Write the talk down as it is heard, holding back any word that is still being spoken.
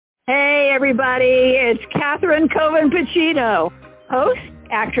everybody. It's Catherine Coven-Pacino, host,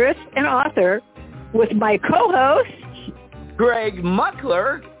 actress, and author, with my co-host, Greg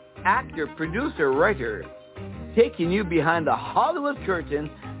Muckler, actor, producer, writer, taking you behind the Hollywood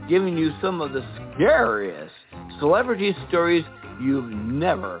curtain, giving you some of the scariest celebrity stories you've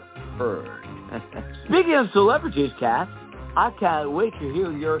never heard. Speaking of celebrities, Kat, I can't wait to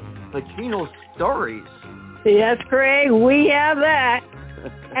hear your Pacino stories. Yes, Greg, we have that.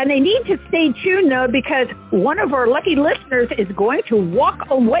 And they need to stay tuned, though, because one of our lucky listeners is going to walk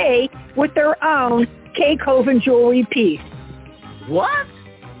away with their own K. Coven jewelry piece. What?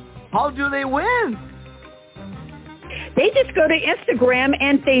 How do they win? They just go to Instagram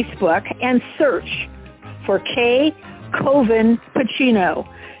and Facebook and search for K. Coven-Pacino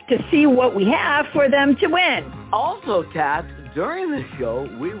to see what we have for them to win. Also, Kat, during the show,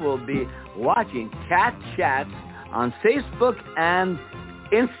 we will be watching Cat Chats on Facebook and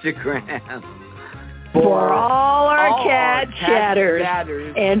Instagram for all our cat chatters.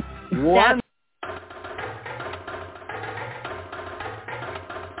 And one.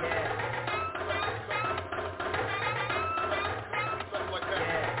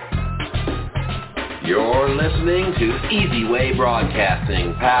 You're listening to eZWay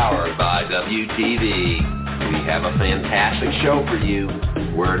Broadcasting, powered by WTV. We have a fantastic show for you.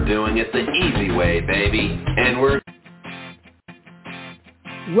 We're doing it the easy way, baby. And we're...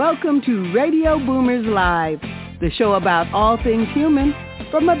 Welcome to Radio Boomers Live, the show about all things human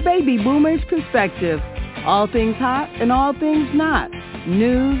from a baby boomer's perspective. All things hot and all things not.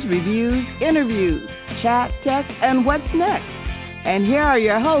 News, reviews, interviews, chat, tech, and what's next. And here are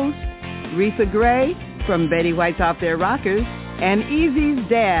your hosts, Retha Gray from Betty White's Off Their Rockers, and Easy's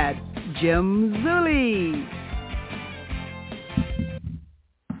dad, Jim Zulli.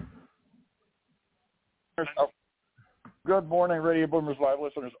 Good morning, Radio Boomers Live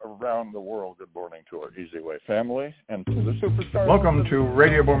listeners around the world. Good morning to our eZWay family and to the superstars. Welcome to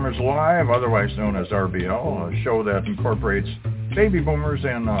Radio Boomers Live, otherwise known as RBL, a show that incorporates baby boomers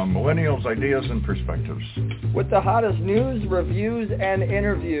and millennials' ideas and perspectives. With the hottest news, reviews, and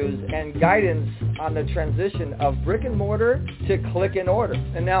interviews, and guidance on the transition of brick and mortar to click and order.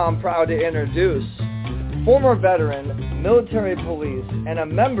 And now I'm proud to introduce former veteran, military police, and a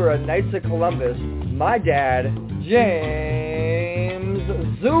member of Knights of Columbus, my dad, James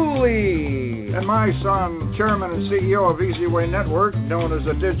Zulli. And my son, chairman and CEO of eZWay Network, known as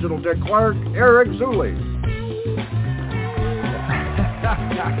the Digital Dick Clark, Eric Zulli.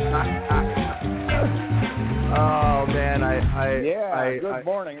 Oh man, good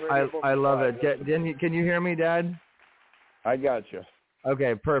morning. I love it. Can you hear me, Dad? I got you.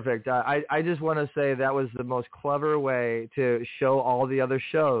 Okay, perfect. I just want to say that was the most clever way to show all the other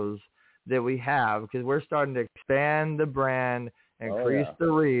shows that we have, because we're starting to expand the brand, increase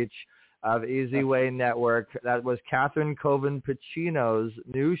the reach of eZWay Network. That was Catherine Coven-Pacino's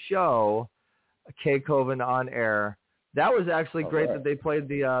new show, K. Coven on Air. That was actually great that they played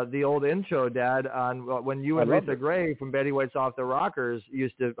the old intro, Dad, on when you and Retha Gray from Betty White's Off the Rockers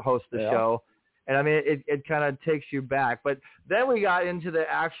used to host the show. And I mean, it kind of takes you back. But then we got into the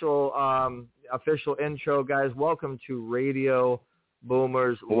actual official intro, guys. Welcome to Radio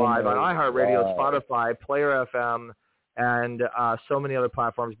Boomers Live on iHeartRadio, Spotify, Player FM, and so many other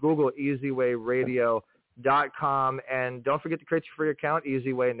platforms. Google eZWayRadio.com. And don't forget to create your free account,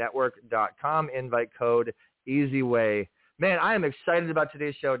 eZWayNetwork.com. Invite code eZWay. Man, I am excited about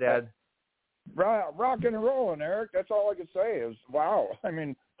today's show, Dad. Rock and rolling, Eric. That's all I can say is, wow. I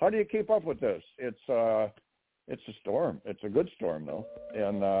mean, how do you keep up with this? It's a storm. It's a good storm, though.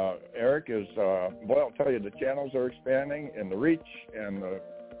 And Eric is, I'll tell you, the channels are expanding and the reach and the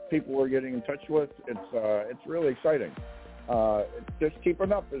people we're getting in touch with. It's really exciting. Just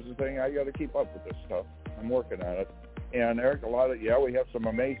keeping up is the thing. I got to keep up with this stuff. I'm working on it. And Eric, we have some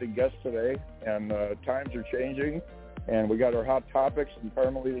amazing guests today, and times are changing, and we got our hot topics and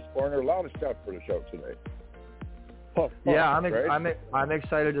Carmelita's Corner. A lot of stuff for the show today. I'm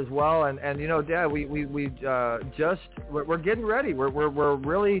excited as well, and you know, Dad, we're getting ready. We're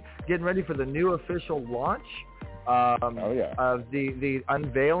really getting ready for the new official launch of the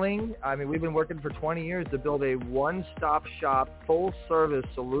unveiling. I mean, we've been working for 20 years to build a one-stop shop, full-service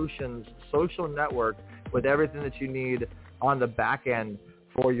solutions social network with everything that you need on the back end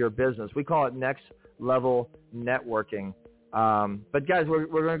for your business. We call it next level networking. But guys, we're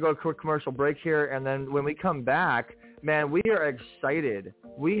going to go a quick commercial break here, and then when we come back, man, we are excited.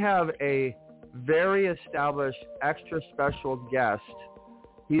 We have a very established, extra special guest.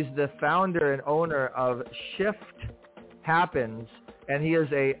 He's the founder and owner of Shift Happens, and he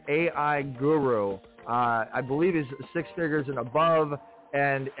is a AI guru. I believe he's six figures and above,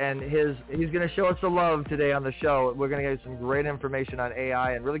 and he's going to show us the love today on the show. We're going to get some great information on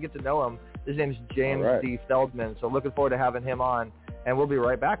AI and really get to know him. His name's James D. Feldman, so looking forward to having him on, and we'll be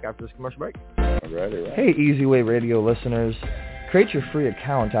right back after this commercial break. All right. Hey, eZWay Radio listeners. Create your free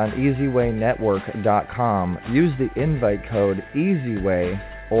account on eZWayNetwork.com. Use the invite code eZWay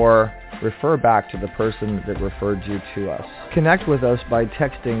or refer back to the person that referred you to us. Connect with us by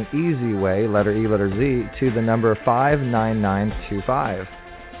texting eZWay, letter E, letter Z, to the number 59925.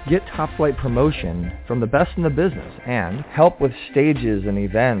 Get top flight promotion from the best in the business and help with stages and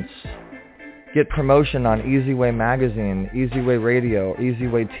events. Get promotion on eZWay Magazine, eZWay Radio,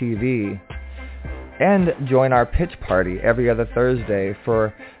 eZWay TV. And join our pitch party every other Thursday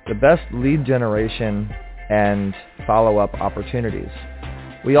for the best lead generation and follow-up opportunities.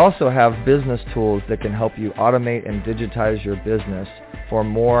 We also have business tools that can help you automate and digitize your business for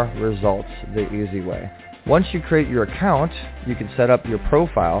more results the easy way. Once you create your account, you can set up your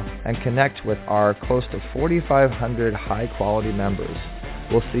profile and connect with our close to 4,500 high-quality members.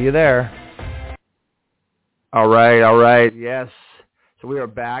 We'll see you there. All right. Yes. So we are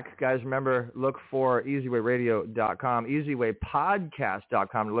back. Guys, remember, look for eZWayRadio.com,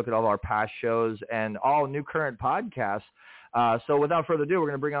 eZWayPodcast.com to look at all our past shows and all new current podcasts. So without further ado, we're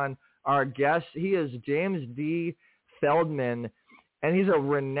going to bring on our guest. He is James D. Feldman, and he's a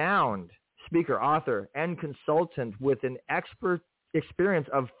renowned speaker, author, and consultant with an expert experience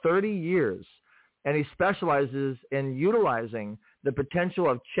of 30 years. And he specializes in utilizing the potential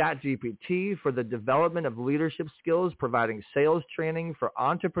of ChatGPT for the development of leadership skills, providing sales training for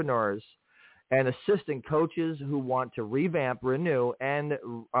entrepreneurs, and assisting coaches who want to revamp, renew, and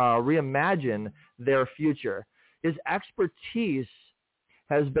reimagine their future. His expertise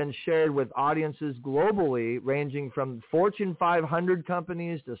has been shared with audiences globally, ranging from Fortune 500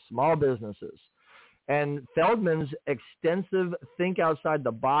 companies to small businesses. And Feldman's extensive think outside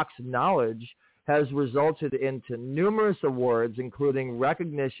the box knowledge has resulted into numerous awards, including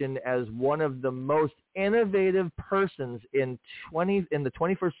recognition as one of the most innovative persons in the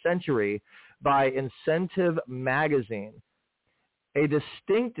 21st century by Incentive Magazine. A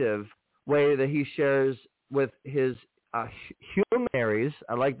distinctive way that he shares with his humanaries,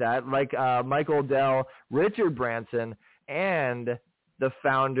 I like that, like Michael Dell, Richard Branson, and the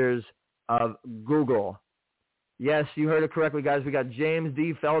founders of Google. Yes, you heard it correctly, guys. We got James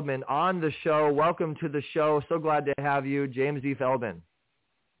D. Feldman on the show. Welcome to the show. So glad to have you, James D. Feldman.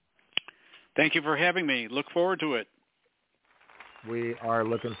 Thank you for having me. Look forward to it. We are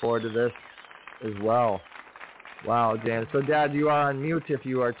looking forward to this as well. Wow, James. So, Dad, you are on mute if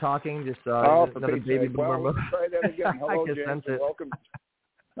you are talking. Just another baby boomer move. Try that again. Hello, James.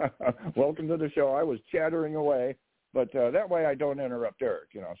 Welcome to the show. I was chattering away. But that way I don't interrupt Eric,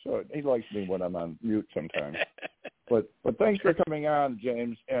 So he likes me when I'm on mute sometimes. But thanks for coming on,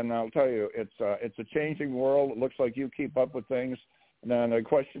 James. And I'll tell you, it's a changing world. It looks like you keep up with things. And then the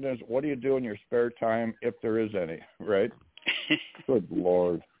question is, what do you do in your spare time, if there is any, right? Good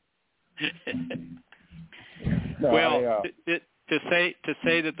Lord. To say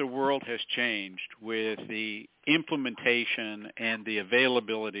that the world has changed with the implementation and the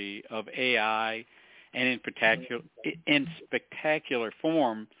availability of AI, and in spectacular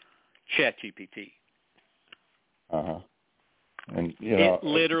form, ChatGPT. And it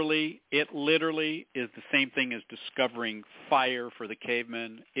literally is the same thing as discovering fire for the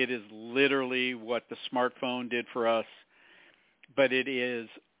cavemen. It is literally what the smartphone did for us, but it is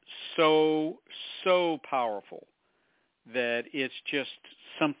so powerful that it's just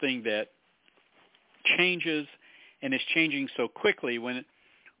something that changes, and is changing so quickly. When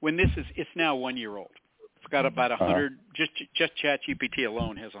it's now 1 year old. It's got about 100, just ChatGPT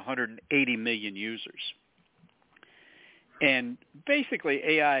alone has 180 million users. And basically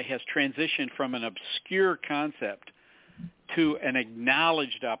AI has transitioned from an obscure concept to an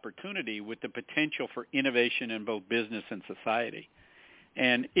acknowledged opportunity with the potential for innovation in both business and society.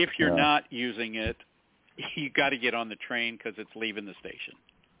 And if you're not using it, you got to get on the train because it's leaving the station.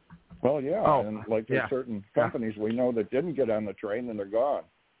 Well, and like there's certain companies we know that didn't get on the train and they're gone.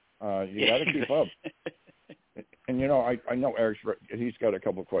 You got to keep up. And, I know Eric's, he's got a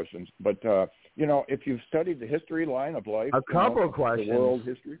couple of questions. But, if you've studied the history line of life. A couple of questions. The world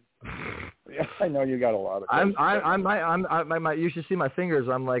history. Yeah, I know you got a lot of questions. You should see my fingers.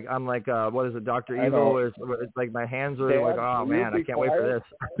 I'm like, what is it, Dr. Evil? It's like my hands are Dad, like, oh, man, I can't wait for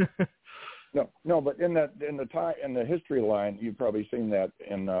this. No, but in the history line, you've probably seen that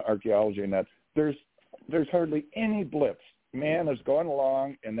in archaeology, and that there's hardly any blips. Man has gone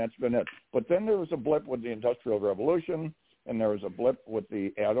along, and that's been it. But then there was a blip with the Industrial Revolution, and there was a blip with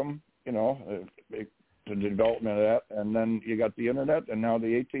the atom. the development of that, and then you got the internet, and now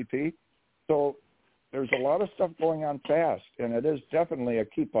the ATP. So there's a lot of stuff going on fast, and it is definitely a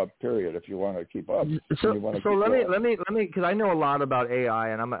keep up period if you want to keep up. So let me because I know a lot about AI,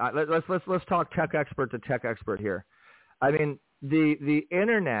 and let's talk tech expert to tech expert here. I mean, the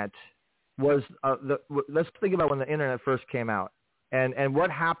internet was let's think about when the internet first came out. And what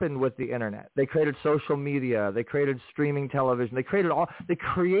happened with the internet? They created social media. They created streaming television. They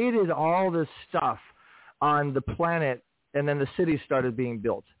created all this stuff on the planet, and then the cities started being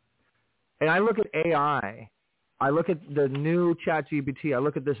built. And I look at AI. I look at the new ChatGPT. I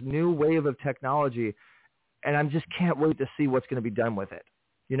look at this new wave of technology, and I just can't wait to see what's going to be done with it.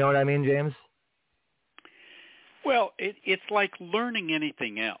 You know what I mean, James? Well, it's like learning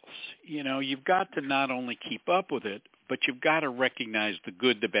anything else. You know, you've got to not only keep up with it, but you've got to recognize the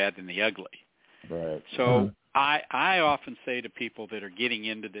good, the bad, and the ugly. Right. So I often say to people that are getting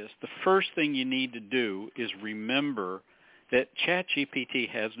into this, the first thing you need to do is remember that ChatGPT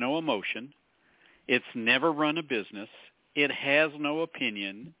has no emotion. It's never run a business. It has no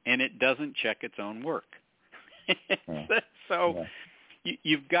opinion, and it doesn't check its own work. So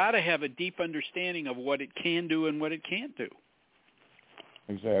you've got to have a deep understanding of what it can do and what it can't do.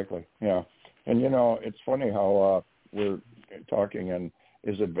 Exactly. Yeah. And, you know, it's funny how we're talking and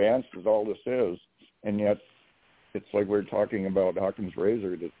as advanced as all this is, and yet it's like we're talking about Occam's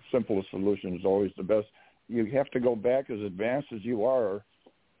razor. The simplest solution is always the best. You have to go back as advanced as you are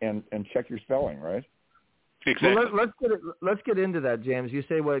and check your spelling, right? Exactly. Well, let's get into that, James. You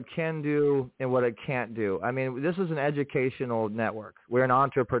say what it can do and what it can't do. I mean, this is an educational network. We're an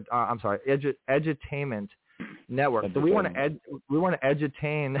edutainment network. So we want to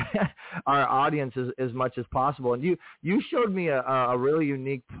edutain our audience as much as possible. And you showed me a really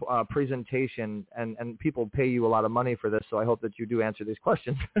unique presentation, and people pay you a lot of money for this. So I hope that you do answer these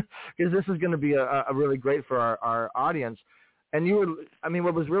questions because this is going to be a really great for our audience. And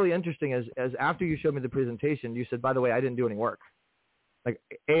what was really interesting is after you showed me the presentation, you said, by the way, I didn't do any work. Like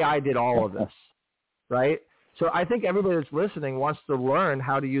AI did all of this, right? So I think everybody that's listening wants to learn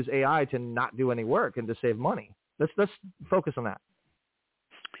how to use AI to not do any work and to save money. Let's focus on that.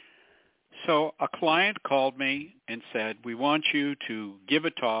 So a client called me and said, we want you to give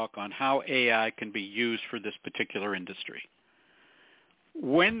a talk on how AI can be used for this particular industry.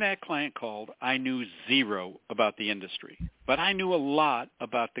 When that client called, I knew zero about the industry, but I knew a lot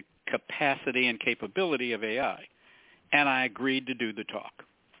about the capacity and capability of AI, and I agreed to do the talk.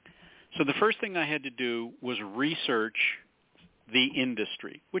 So the first thing I had to do was research the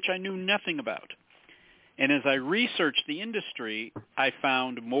industry, which I knew nothing about. And as I researched the industry, I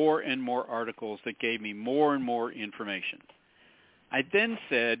found more and more articles that gave me more and more information. I then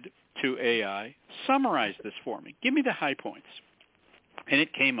said to AI, summarize this for me. Give me the high points. And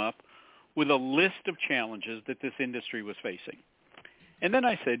it came up with a list of challenges that this industry was facing. And then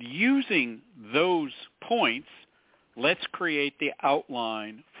I said, using those points, let's create the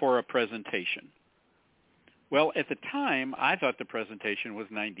outline for a presentation. Well, at the time, I thought the presentation was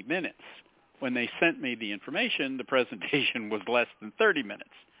 90 minutes. When they sent me the information, the presentation was less than 30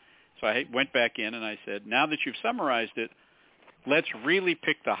 minutes. So I went back in and I said, now that you've summarized it, let's really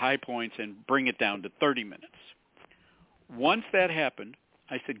pick the high points and bring it down to 30 minutes. Once that happened,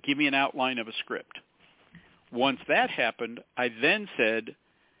 I said, give me an outline of a script. Once that happened, I then said,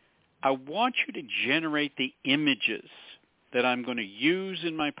 I want you to generate the images that I'm going to use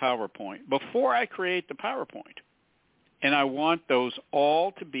in my PowerPoint before I create the PowerPoint. And I want those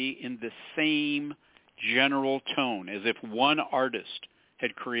all to be in the same general tone, as if one artist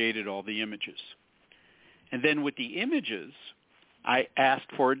had created all the images. And then with the images, I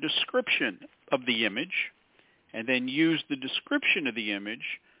asked for a description of the image, and then use the description of the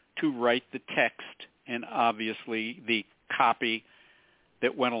image to write the text and obviously the copy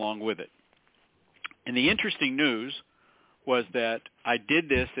that went along with it. And the interesting news was that I did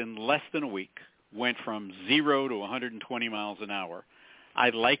this in less than a week, went from 0 to 120 miles an hour. I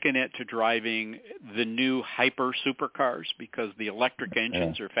liken it to driving the new hyper supercars because the electric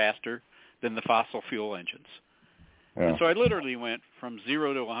engines are faster than the fossil fuel engines. Yeah. And so I literally went from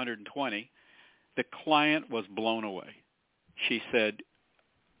 0 to 120. The client was blown away. She said,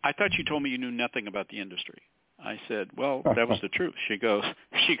 I thought you told me you knew nothing about the industry. I said, well, that was the truth. She goes,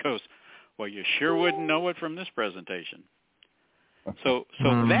 well, you sure wouldn't know it from this presentation. So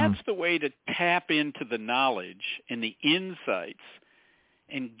that's the way to tap into the knowledge and the insights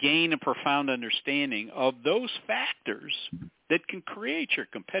and gain a profound understanding of those factors that can create your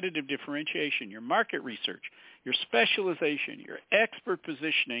competitive differentiation, your market research, your specialization, your expert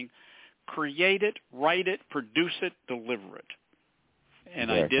positioning. Create it, write it, produce it, deliver it. And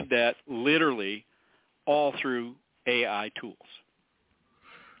exactly. I did that literally all through AI tools.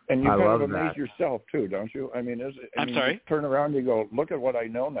 And you I kind love of amaze that. yourself too, don't you? I mean, I'm sorry? You turn around and you go, look at what I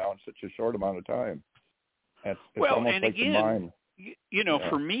know now in such a short amount of time. It's almost and like again, the mind.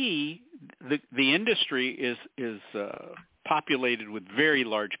 For me, the industry is populated with very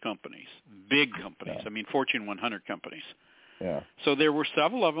large companies, big companies. Yeah. I mean, Fortune 100 companies. Yeah. So there were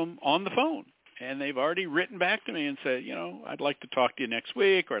several of them on the phone, and they've already written back to me and said, I'd like to talk to you next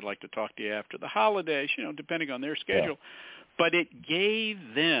week, or I'd like to talk to you after the holidays, depending on their schedule. Yeah. But it gave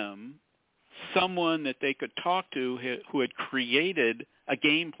them someone that they could talk to who had created a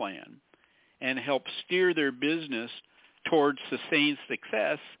game plan and help steer their business towards sustained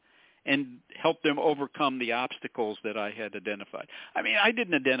success and help them overcome the obstacles that I had identified. I mean, I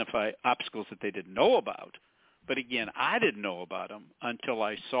didn't identify obstacles that they didn't know about, but again, I didn't know about them until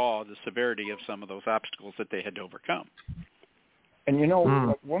I saw the severity of some of those obstacles that they had to overcome. And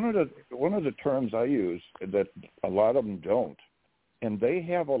one of the terms I use that a lot of them don't, and they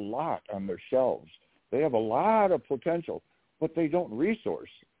have a lot on their shelves. They have a lot of potential, but they don't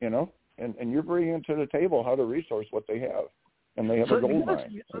resource, And you're bringing to the table how to resource what they have, and they have a gold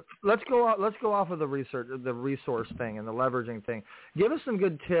mine. Let's go off of the resource thing and the leveraging thing. Give us some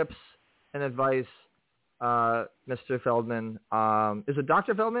good tips and advice, Mr. Feldman. Is it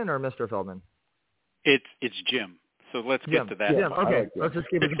Dr. Feldman or Mr. Feldman? It's Jim. So let's get to that. Jim. Okay, let's just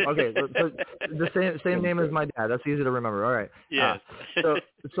keep it. Okay, so the same name as my dad. That's easy to remember. All right. Yes.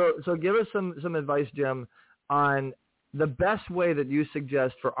 So give us some advice, Jim, on the best way that you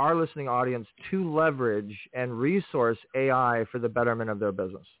suggest for our listening audience to leverage and resource AI for the betterment of their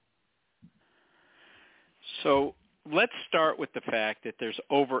business. So let's start with the fact that there's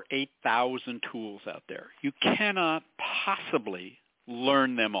over 8,000 tools out there. You cannot possibly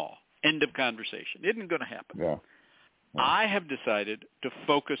learn them all. End of conversation. It isn't going to happen. Yeah. I have decided to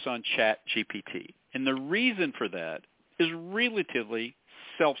focus on ChatGPT. And the reason for that is relatively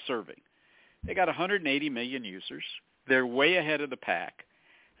self-serving. They got 180 million users. They're way ahead of the pack.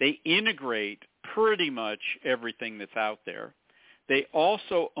 They integrate pretty much everything that's out there. They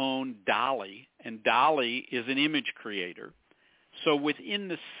also own DALL-E, and DALL-E is an image creator. So within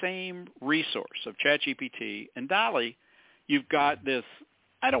the same resource of ChatGPT and DALL-E, you've got this,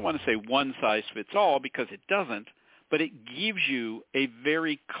 I don't want to say one size fits all because it doesn't, but it gives you a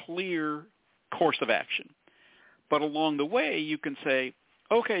very clear course of action. But along the way, you can say,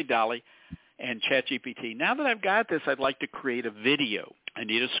 okay, DALL-E and ChatGPT, now that I've got this, I'd like to create a video. I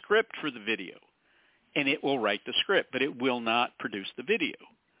need a script for the video. And it will write the script, but it will not produce the video.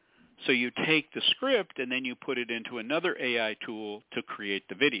 So you take the script and then you put it into another AI tool to create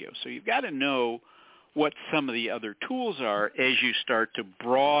the video. So you've got to know what some of the other tools are as you start to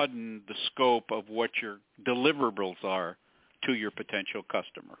broaden the scope of what your deliverables are to your potential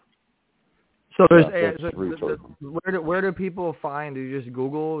customer. So where do people find? Do you just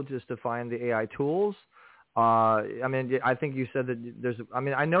Google just to find the AI tools? I think you said that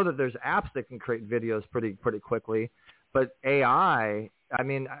I know that there's apps that can create videos pretty quickly, but AI,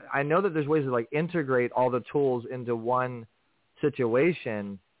 I know that there's ways to integrate all the tools into one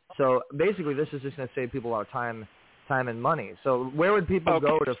situation. So basically, this is just going to save people a lot of time and money. So where would people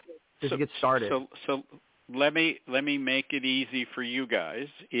go to get started? So let me make it easy for you guys.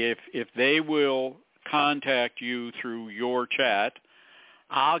 If they will contact you through your chat,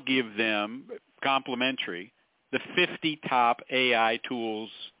 I'll give them complimentary the 50 top AI tools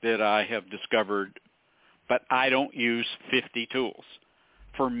that I have discovered, but I don't use 50 tools.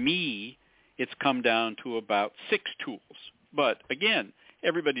 For me, it's come down to about 6 tools. But again,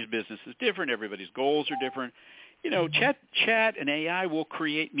 everybody's business is different. Everybody's goals are different. Chat and AI will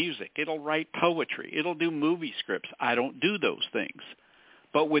create music. It'll write poetry. It'll do movie scripts. I don't do those things.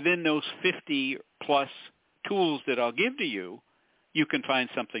 But within those 50-plus tools that I'll give to you, you can find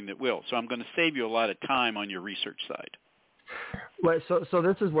something that will. So I'm going to save you a lot of time on your research side. Well, so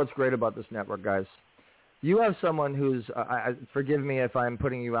this is what's great about this network, guys. You have someone who's, forgive me if I'm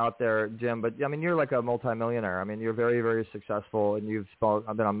putting you out there, Jim, but you're like a multimillionaire. You're very, very successful, and you've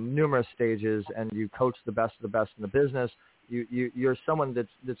been on numerous stages, and you coach the best of the best in the business. You're someone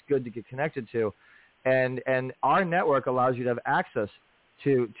that's good to get connected to, and our network allows you to have access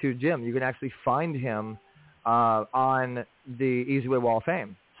to Jim. You can actually find him on the eZWay Wall of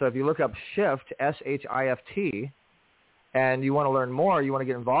Fame. So if you look up Shift, SHIFT, and you want to learn more, you want to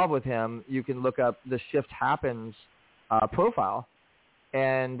get involved with him, you can look up the Shift Happens profile,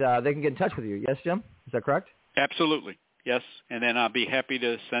 and they can get in touch with you. Yes, Jim? Is that correct? Absolutely. Yes. And then I'll be happy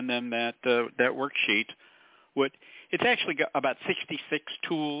to send them that worksheet. It's actually got about 66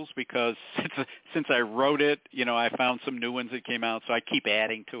 tools because since I wrote it, I found some new ones that came out, so I keep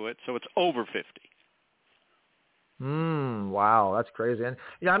adding to it. So it's over 50. Wow, that's crazy. And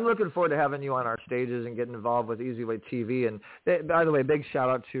yeah, I'm looking forward to having you on our stages and getting involved with eZWay TV. And by the way, big shout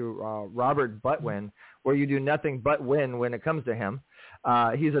out to Robert Buttwin, where you do nothing but win when it comes to him.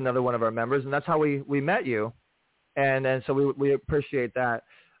 He's another one of our members, and that's how we met you. And so we appreciate that.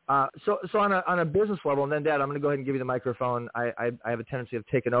 So on a business level, and then Dad, I'm going to go ahead and give you the microphone. I have a tendency of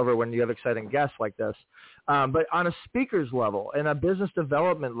taking over when you have exciting guests like this. But on a speaker's level and a business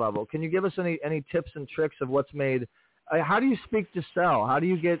development level, can you give us any tips and tricks of what's made? How do you speak to sell? How do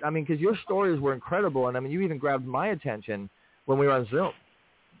you get? I mean, because your stories were incredible, and I mean, you even grabbed my attention when we were on Zoom.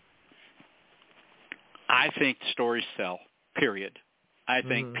 I think stories sell. Period. I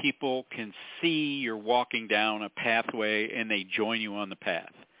think people can see you're walking down a pathway, and they join you on the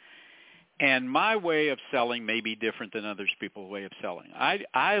path. And my way of selling may be different than others people's way of selling.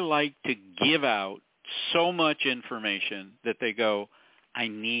 I like to give out so much information that they go, I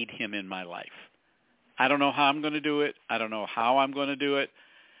need him in my life. I don't know how I'm going to do it. I don't know how I'm going to do it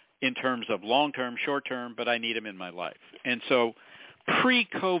in terms of long-term, short-term, but I need him in my life. And so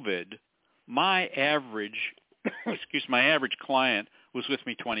pre-COVID, my average client was with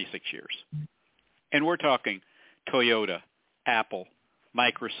me 26 years. And we're talking Toyota, Apple,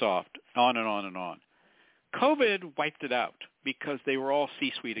 Microsoft, on and on and on. COVID wiped it out because they were all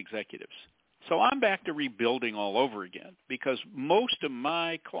C-suite executives. So I'm back to rebuilding all over again because most of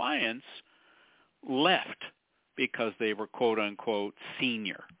my clients left because they were quote-unquote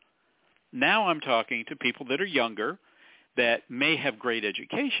senior. Now I'm talking to people that are younger that may have great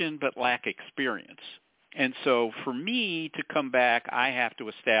education but lack experience. And so for me to come back, I have to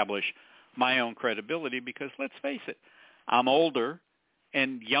establish my own credibility because let's face it, I'm older,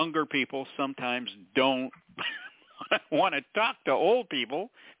 and younger people sometimes don't want to talk to old people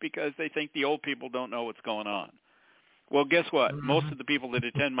because they think the old people don't know what's going on. Well, guess what? Most of the people that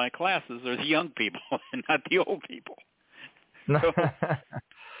attend my classes are the young people and not the old people. So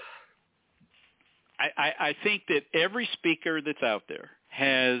I think that every speaker that's out there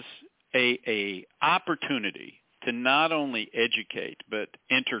has a opportunity to not only educate but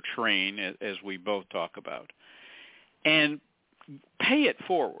entertain, as we both talk about, and pay it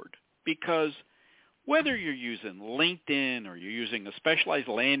forward, because whether you're using LinkedIn or you're using a specialized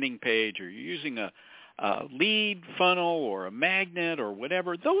landing page or you're using a lead funnel or a magnet or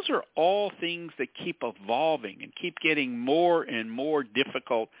whatever, those are all things that keep evolving and keep getting more and more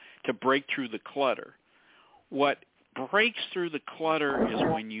difficult to break through the clutter. What breaks through the clutter is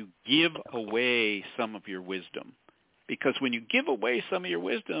when you give away some of your wisdom. Because when you give away some of your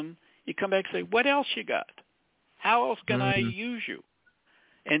wisdom, you come back and say, what else you got? How else can I use you?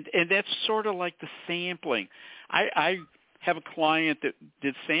 And that's sort of like the sampling. I have a client that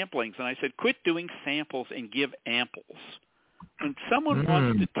did samplings, and I said, quit doing samples and give amples. When someone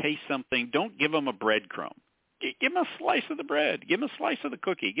wants to taste something, don't give them a breadcrumb. Give them a slice of the bread. Give them a slice of the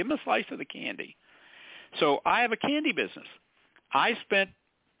cookie. Give them a slice of the candy. So I have a candy business. I spent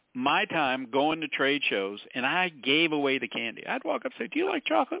my time going to trade shows, and I gave away the candy. I'd walk up and say, do you like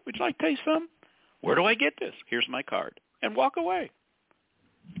chocolate? Would you like to taste some? Where do I get this? Here's my card. And walk away.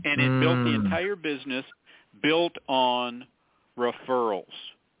 And it built the entire business built on referrals.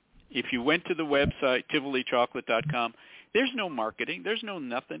 If you went to the website, TivoliChocolate.com, there's no marketing. There's no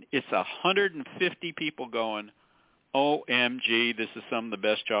nothing. It's 150 people going, OMG, this is some of the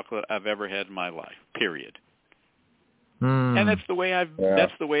best chocolate I've ever had in my life, period. And that's the way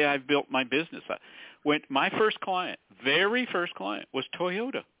I've built my business. When my first client, very first client, was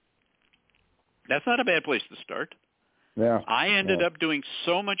Toyota. That's not a bad place to start. Yeah. I ended up doing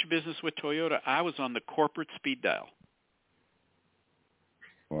so much business with Toyota, I was on the corporate speed dial.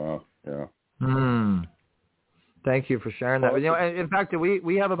 Wow. Yeah. Thank you for sharing that. In fact,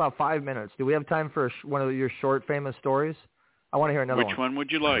 we have about 5 minutes. Do we have time for one of your short, famous stories? I want to hear another one. Which one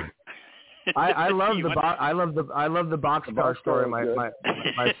would you like? I love the boxcar story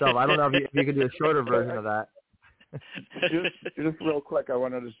myself. I don't know if you could do a shorter version of that. just real quick, I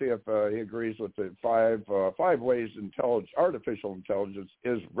wanted to see if he agrees with the five ways artificial intelligence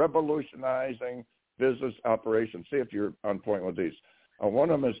is revolutionizing business operations. See if you're on point with these. One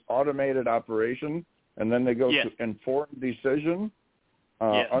of them is automated operation, and then they go to informed decision,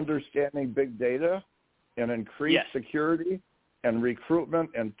 understanding big data, and increased security, and recruitment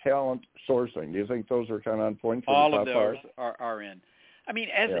and talent sourcing. Do you think those are kind of on point for all the of top those five? are in. I mean,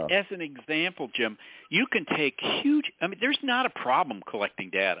 as an example, Jim, you can take there's not a problem collecting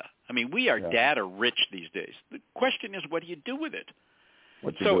data. I mean, we are data rich these days. The question is, what do you do with it?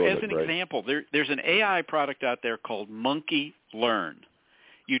 Example, there's an AI product out there called Monkey Learn.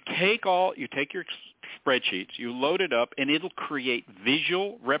 You take your spreadsheets, you load it up, and it'll create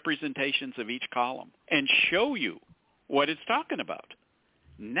visual representations of each column and show you what it's talking about.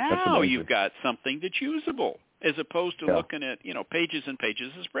 Now you've got something that's usable as opposed to looking at, pages and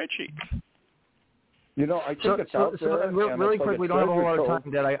pages of spreadsheets. I think it's out there. Really quick, we don't have a whole lot of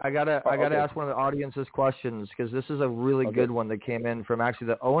time, Dad. I gotta ask one of the audience's questions because this is a really good one that came in from actually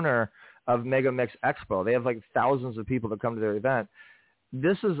the owner of Mega Mix Expo. They have like thousands of people that come to their event.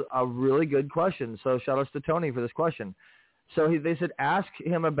 This is a really good question. So shout outs to Tony for this question. So they said ask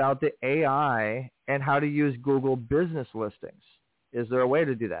him about the AI and how to use Google business listings. Is there a way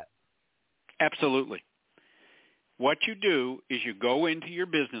to do that? Absolutely. What you do is you go into your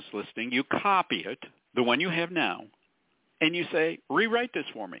business listing, you copy it, the one you have now, and you say, rewrite this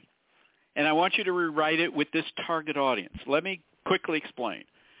for me. And I want you to rewrite it with this target audience. Let me quickly explain.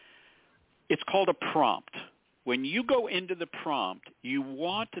 It's called a prompt. When you go into the prompt, you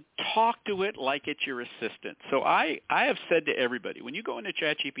want to talk to it like it's your assistant. So I have said to everybody, when you go into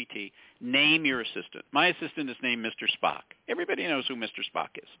ChatGPT, name your assistant. My assistant is named Mr. Spock. Everybody knows who Mr. Spock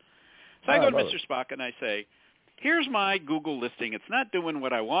is. So I go to Mr. Spock and I say, here's my Google listing. It's not doing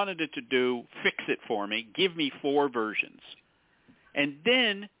what I wanted it to do. Fix it for me. Give me 4 versions. And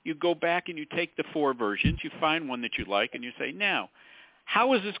then you go back and you take the 4 versions. You find one that you like and you say, now,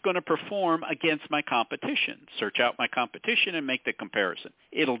 how is this going to perform against my competition? Search out my competition and make the comparison.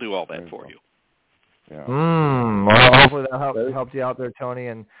 It'll do all that for you. Yeah. Well, hopefully that helped you out there, Tony.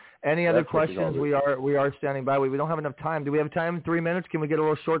 And any other questions? We are standing by. We don't have enough time. Do we have time? 3 minutes? Can we get a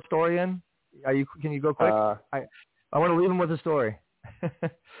little short story in? Can you go quick? I want to leave him with a story.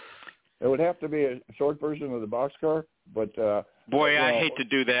 It would have to be a short version of the boxcar, but boy, I hate to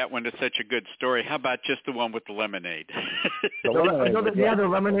do that when it's such a good story. How about just the one with the lemonade? The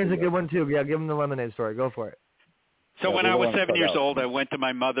lemonade's a good one too. Yeah, give him the lemonade story. Go for it. So when I was 7 years old, I went to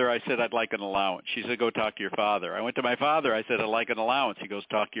my mother. I said, I'd like an allowance. She said, go talk to your father. I went to my father. I said, I'd like an allowance. He goes,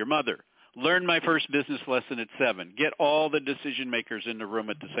 talk to your mother. Learned my first business lesson at 7. Get all the decision makers in the room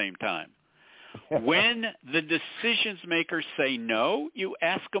at the same time. When the decision makers say no, you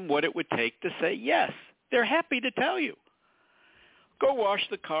ask them what it would take to say yes. They're happy to tell you. Go wash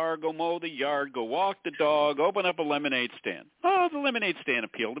the car, go mow the yard, go walk the dog, open up a lemonade stand. Oh, the lemonade stand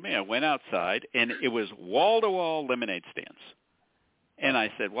appealed to me. I went outside, and it was wall-to-wall lemonade stands. And I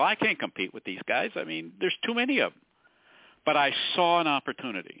said, well, I can't compete with these guys. I mean, there's too many of them. But I saw an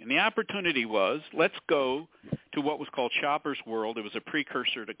opportunity, and the opportunity was, let's go to what was called Shoppers World. It was a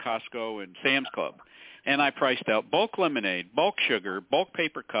precursor to Costco and Sam's Club. And I priced out bulk lemonade, bulk sugar, bulk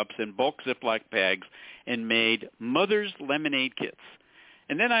paper cups, and bulk Ziploc bags and made Mother's lemonade kits.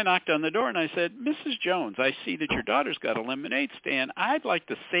 And then I knocked on the door and I said, Mrs. Jones, I see that your daughter's got a lemonade stand. I'd like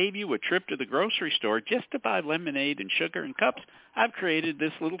to save you a trip to the grocery store just to buy lemonade and sugar and cups. I've created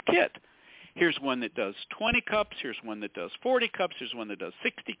this little kit. Here's one that does 20 cups. Here's one that does 40 cups. Here's one that does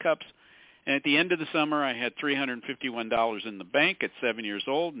 60 cups. And at the end of the summer, I had $351 in the bank at 7 years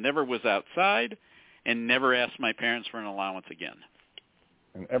old, never was outside, and never asked my parents for an allowance again.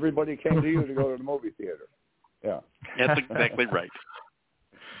 And everybody came to you to go to the movie theater. Yeah. That's exactly right.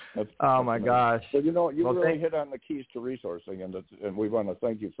 Oh, my gosh. So, you really hit on the keys to resourcing, and we want to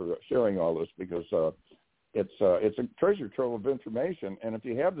thank you for sharing all this because it's a treasure trove of information. And if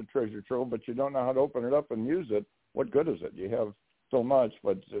you have the treasure trove but you don't know how to open it up and use it, what good is it? You have so much,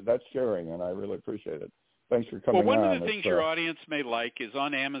 but that's sharing, and I really appreciate it. Thanks for coming on. Well, one of the things your audience may like is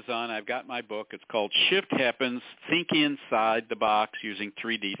on Amazon, I've got my book. It's called Shift Happens, Think Inside the Box Using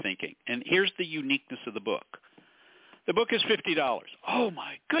 3D Thinking. And here's the uniqueness of the book. The book is $50. Oh,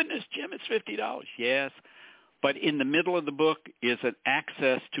 my goodness, Jim, it's $50. Yes. But in the middle of the book is an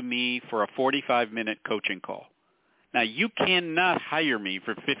access to me for a 45-minute coaching call. Now, you cannot hire me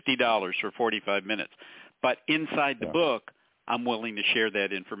for $50 for 45 minutes. But inside the book, I'm willing to share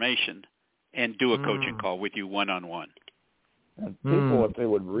that information and do a coaching call with you one-on-one. And people, if they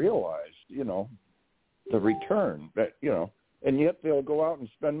would realize, the return, that, and yet they'll go out and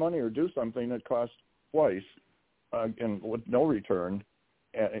spend money or do something that costs twice and with no return.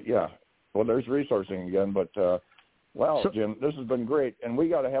 Well, there's resourcing again, but, Jim, this has been great, and we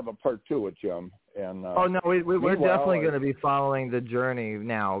got to have a part 2 with Jim. And we're definitely going to be following the journey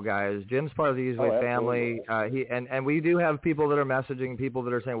now, guys. Jim's part of the eZWay family. And we do have people that are messaging, people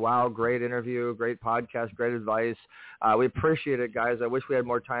that are saying, wow, great interview, great podcast, great advice. We appreciate it, guys. I wish we had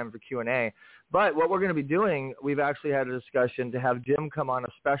more time for Q&A. But what we're going to be doing, we've actually had a discussion to have Jim come on a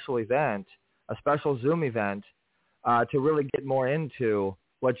special event, a special Zoom event, to really get more into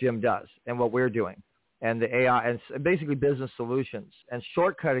what Jim does and what we're doing and the AI and basically business solutions and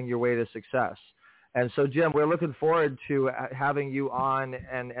shortcutting your way to success. And so, Jim, we're looking forward to having you on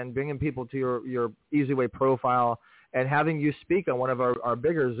and bringing people to your eZWay profile and having you speak on one of our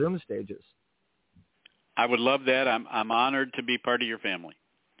bigger Zoom stages. I would love that. I'm honored to be part of your family.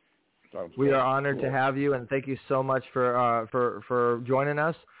 We are honored to have you, and thank you so much for joining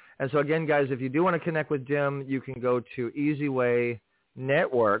us. And so again, guys, if you do want to connect with Jim, you can go to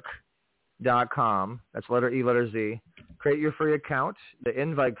eZWayNetwork.com. That's letter E, letter Z. Create your free account. The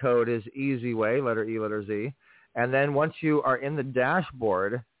invite code is eZWay, letter E, letter Z. And then once you are in the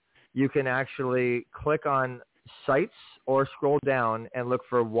dashboard, you can actually click on Sites or scroll down and look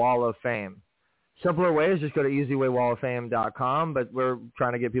for Wall of Fame. Simpler way is just go to eZWayWallOfFame.com, but we're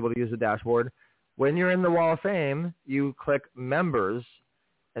trying to get people to use the dashboard. When you're in the Wall of Fame, you click Members,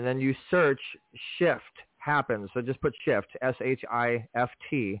 and then you search Shift Happens. So just put Shift,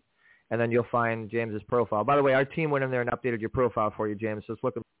 S-H-I-F-T, and then you'll find James's profile. By the way, our team went in there and updated your profile for you, James, so it's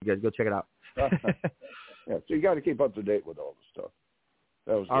looking good. Go check it out. Yeah, so you got to keep up to date with all this stuff.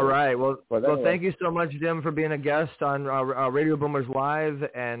 All right. Well, anyway. Thank you so much, Jim, for being a guest on Radio Boomers Live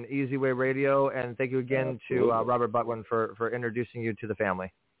and eZWay Radio, and thank you again to Robert Butwin for introducing you to the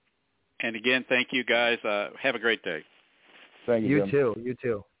family. And again, thank you, guys. Have a great day. Thank you, Jim. You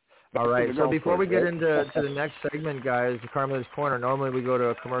too. All right. So before we get into the next segment, guys, Carmelita's Corner, normally we go to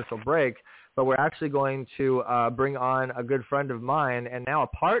a commercial break, but we're actually going to bring on a good friend of mine and now a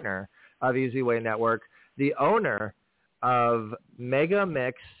partner of eZWay Network, the owner of Mega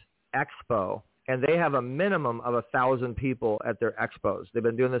Mix Expo, and they have a minimum of 1,000 people at their expos. They've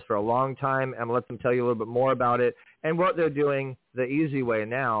been doing this for a long time, and I'll let them tell you a little bit more about it and what they're doing the easy way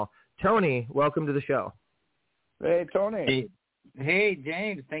now. Tony, welcome to the show. Hey, Tony. Hey,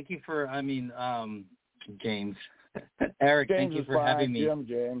 James. Thank you for, James. Eric, James, thank you for having me.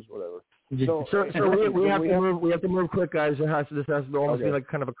 James, whatever. So we have to move quick, guys. This has to almost be like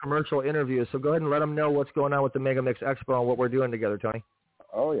kind of a commercial interview. So go ahead and let them know what's going on with the Mega Mix Expo and what we're doing together, Tony.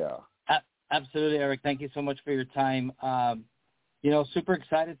 Oh yeah, absolutely, Eric. Thank you so much for your time. Super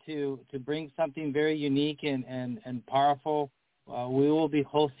excited to bring something very unique and powerful. We will be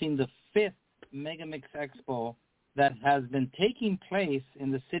hosting the 5th Mega Mix Expo that has been taking place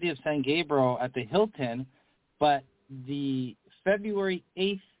in the city of San Gabriel at the Hilton, but the February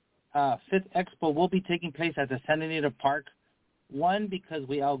 8th 5th Expo will be taking place at the Santa Anita Park. One, because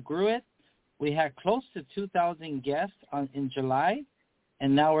we outgrew it. We had close to 2,000 guests in July,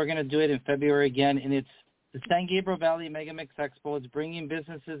 and now we're going to do it in February again. And it's the San Gabriel Valley Mega Mix Expo. It's bringing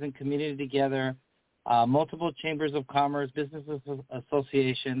businesses and community together, multiple chambers of commerce, business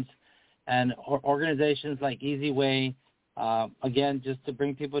associations, and organizations like eZWay, again, just to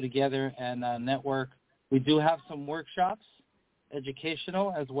bring people together and network. We do have some workshops,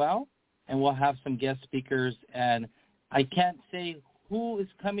 educational as well, and we'll have some guest speakers. And I can't say who is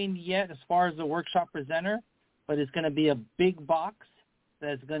coming yet as far as the workshop presenter, but it's going to be a big box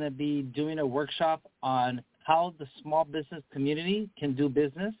that's going to be doing a workshop on how the small business community can do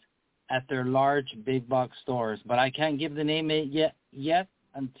business at their large big box stores. But I can't give the name yet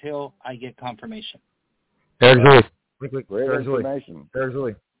until I get confirmation. Great information.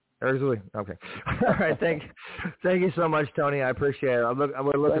 Okay. All right. Thank you so much, Tony. I appreciate it.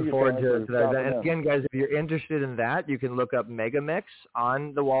 We're looking forward to that. And again, guys, if you're interested in that, you can look up Mega Mix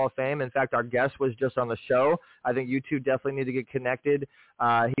on the Wall of Fame. In fact, our guest was just on the show. I think you two definitely need to get connected.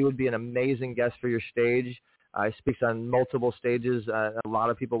 He would be an amazing guest for your stage. He speaks on multiple stages. A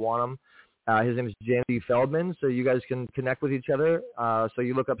lot of people want him. His name is James Feldman, so you guys can connect with each other. So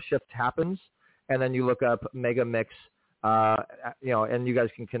you look up Shift Happens, and then you look up Mega Mix. And you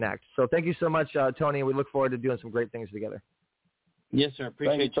guys can connect. So thank you so much, Tony. We look forward to doing some great things together. Yes, sir.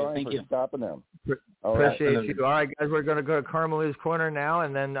 Appreciate you. Thank you for stopping in. Appreciate you. All right, guys, we're going to go to Carmelita's Corner now,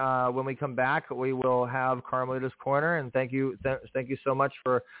 and then when we come back, we will have Carmelita's Corner. And thank you so much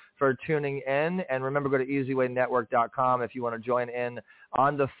for tuning in. And remember, go to eZWayNetwork.com if you want to join in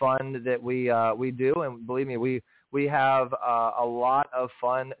on the fun that we do. And believe me, we have a lot of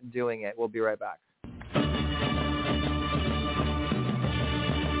fun doing it. We'll be right back.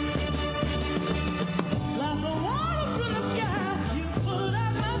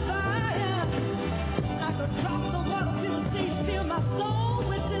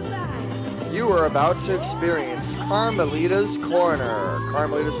 You are about to experience Carmelita's Corner.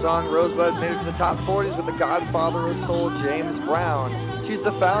 Carmelita's song Rosebud made it to the top 40s with the Godfather of Soul, James Brown. She's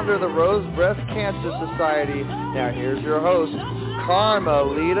the founder of the Rose Breast Cancer Society. Now here's your host,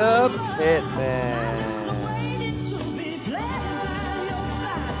 Carmelita Pittman.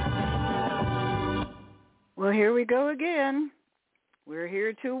 Well, here we go again. We're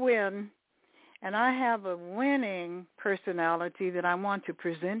here to win. And I have a winning personality that I want to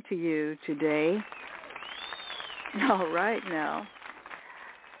present to you today. All right now.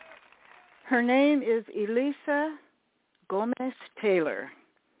 Her name is Elisa Gomez-Taylor,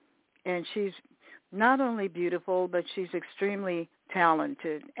 and she's not only beautiful, but she's extremely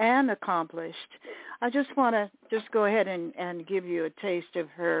talented and accomplished. I just want to go ahead and give you a taste of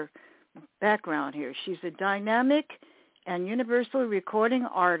her background here. She's a dynamic and universal recording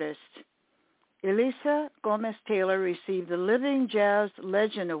artist. Elisa Gomez-Taylor received the Living Jazz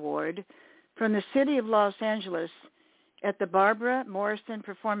Legend Award from the City of Los Angeles at the Barbara Morrison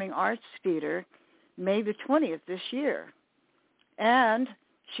Performing Arts Theater May the 20th this year. And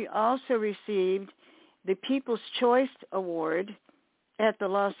she also received the People's Choice Award at the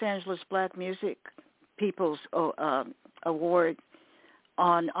Los Angeles Black Music People's Award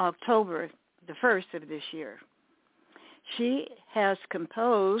on October the 1st of this year. She has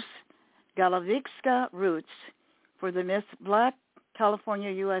composed Galaviska Roots for the Miss Black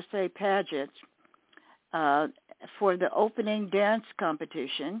California USA pageant for the opening dance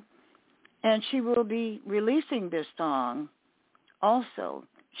competition, and she will be releasing this song also.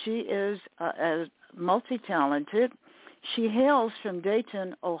 She is multi-talented. She hails from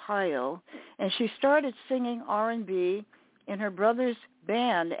Dayton, Ohio, and she started singing R&B in her brother's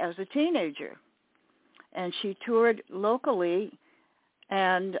band as a teenager. And she toured locally,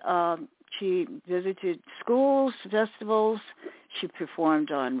 and she visited schools, festivals. She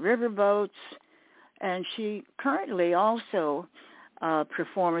performed on riverboats, and she currently also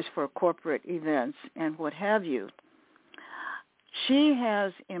performs for corporate events and what have you. She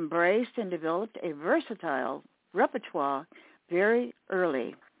has embraced and developed a versatile repertoire very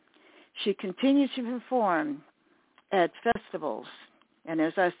early. She continues to perform at festivals and,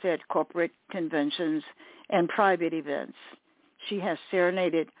 as I said, corporate conventions and private events. She has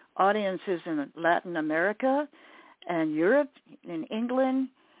serenaded audiences in Latin America and Europe, in England,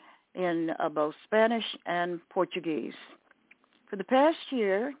 in both Spanish and Portuguese. For the past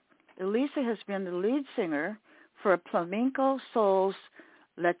year, Elisa has been the lead singer for a flamenco soul's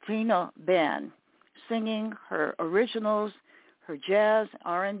Latino band, singing her originals, her jazz,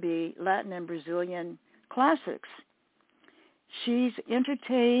 R&B, Latin, and Brazilian classics. She's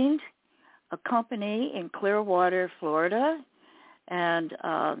entertained a company in Clearwater, Florida, and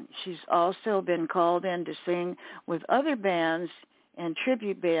she's also been called in to sing with other bands and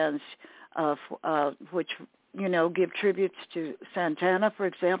tribute bands, which, give tributes to Santana, for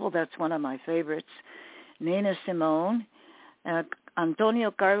example. That's one of my favorites. Nina Simone,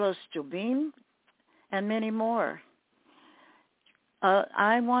 Antonio Carlos Jobim, and many more.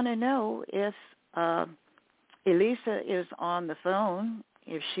 I want to know if Elisa is on the phone,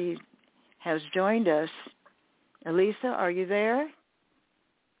 if she has joined us. Elisa, are you there?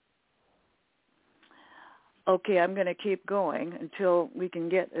 Okay, I'm going to keep going until we can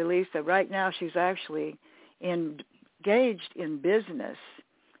get Elisa. Right now she's actually engaged in business.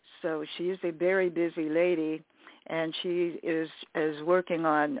 So she is a very busy lady, and she is working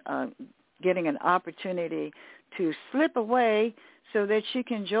on getting an opportunity to slip away so that she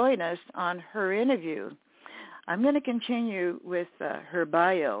can join us on her interview. I'm going to continue with her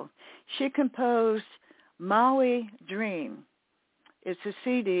bio. She composed Maui Dream. It's a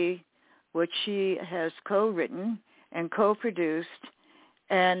CD which she has co-written and co-produced,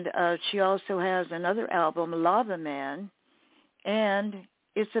 and she also has another album, Lava Man, and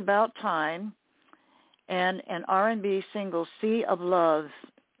It's About Time, and an R&B single, Sea of Love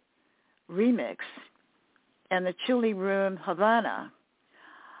remix, and the Chili Room, Havana.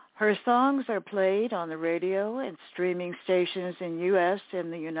 Her songs are played on the radio and streaming stations in U.S.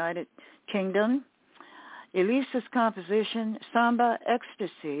 and the United Kingdom. Elisa's composition, Samba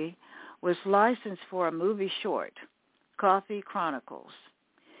Ecstasy, was licensed for a movie short, Coffee Chronicles.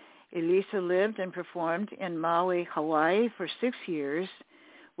 Elisa lived and performed in Maui, Hawaii for 6 years,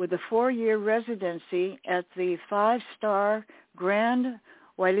 with a 4-year residency at the 5-star Grand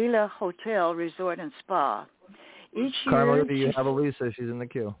Wailea Hotel Resort and Spa. Each year, Carmelita, you have Elisa. She's in the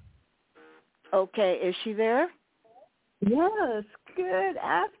queue. Okay, is she there? Yes. Good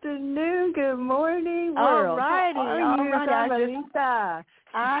afternoon. Good morning, world. All righty. Carmelita?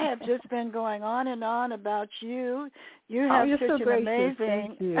 I have just been going on and on about you. You have such so an gracious.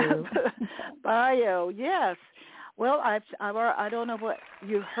 amazing bio. Yes. Well, I don't know what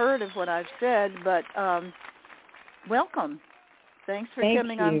you heard of what I've said, but welcome. Thanks for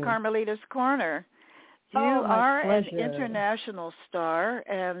coming on Carmelita's Corner. You are an international star,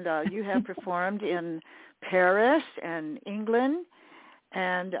 and you have performed in Paris and England.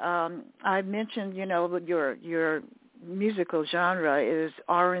 And I mentioned, your musical genre is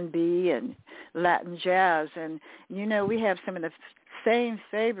R&B and Latin jazz, and we have some of the same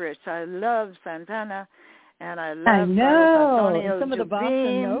favorites. I love Santana, and I love Antonio some Jobim. of the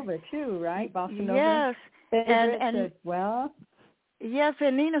Bossa Nova too, right? Bossa Nova. Yes, and as well. Yes,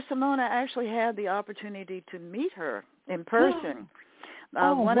 and Nina Simone, I actually had the opportunity to meet her in person.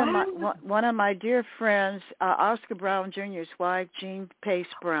 One of my dear friends, Oscar Brown Jr.'s wife, Jean Pace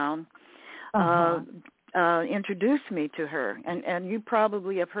Brown, introduced me to her. And you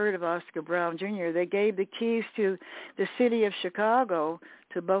probably have heard of Oscar Brown Jr. They gave the keys to the city of Chicago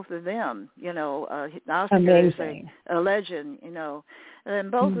to both of them. You know, Oscar is a legend, you know.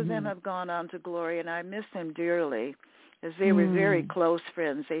 And both of them have gone on to glory, and I miss them dearly, as they were very close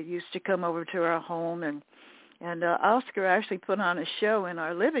friends. They used to come over to our home, and Oscar actually put on a show in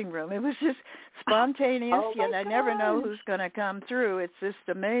our living room. It was just spontaneous, and I never know who's going to come through. It's just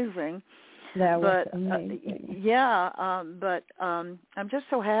amazing. That was amazing. But I'm just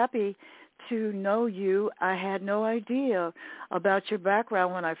so happy to know you. I had no idea about your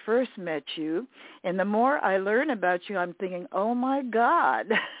background when I first met you, and the more I learn about you, I'm thinking, oh my God,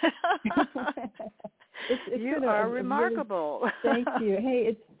 you are remarkable. Really, thank you.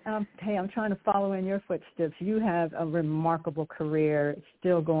 Hey, I'm trying to follow in your footsteps. You have a remarkable career,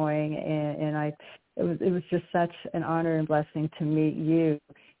 still going, and it was just such an honor and blessing to meet you.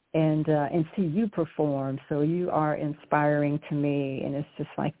 And see you perform. So you are inspiring to me, and it's just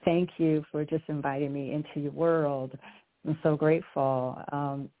like, thank you for just inviting me into your world. I'm so grateful.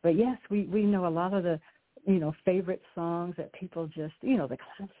 But yes, we know a lot of the, you know, favorite songs that people just, you know, the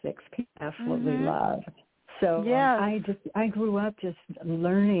classics people absolutely love. So I grew up just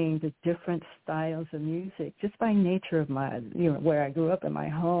learning the different styles of music just by nature of my, you know, where I grew up in my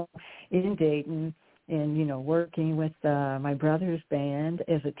home in Dayton. And, you know, working with my brother's band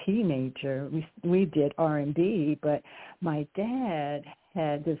as a teenager, we did R&B, but my dad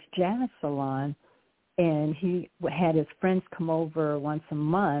had this jazz salon, and he had his friends come over once a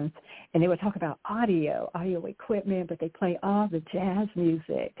month, and they would talk about audio equipment, but they play all the jazz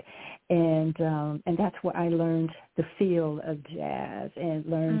music, and that's where I learned the feel of jazz and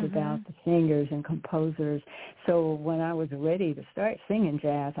learned about the singers and composers. So when I was ready to start singing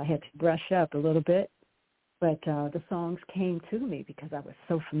jazz, I had to brush up a little bit. But the songs came to me because I was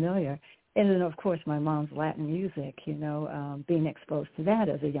so familiar. And then, of course, my mom's Latin music, you know, being exposed to that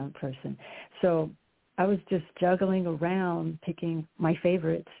as a young person. So I was just juggling around, picking my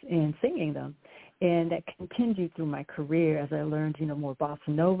favorites and singing them. And that continued through my career as I learned, you know, more bossa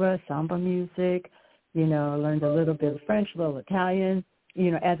nova, samba music, you know, I learned a little bit of French, a little Italian, you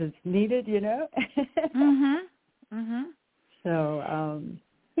know, as it's needed, you know. So,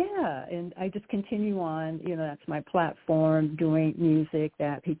 yeah, and I just continue on, you know, that's my platform, doing music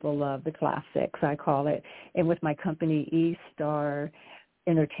that people love, the classics, I call it. And with my company, eStar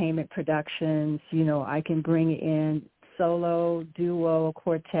Entertainment Productions, you know, I can bring in solo, duo,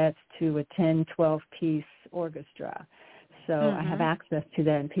 quartets to a 10, 12-piece orchestra. So I have access to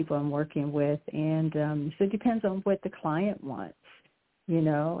that and people I'm working with. And so it depends on what the client wants, you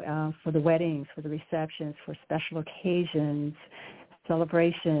know, for the weddings, for the receptions, for special occasions,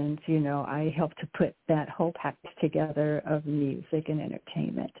 celebrations, you know, I help to put that whole package together of music and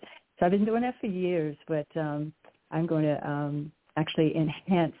entertainment. So I've been doing that for years, but I'm going to actually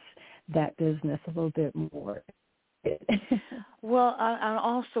enhance that business a little bit more. Well, I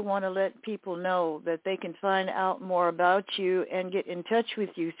also want to let people know that they can find out more about you and get in touch with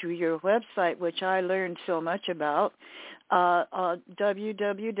you through your website, which I learned so much about,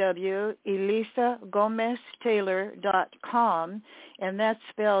 www.elisagomeztaylor.com, and that's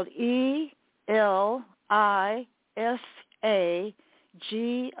spelled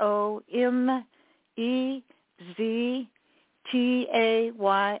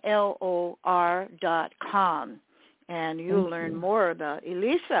And you'll learn more about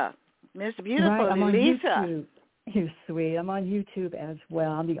Elisa, Miss Beautiful Elisa. You're sweet. I'm on YouTube as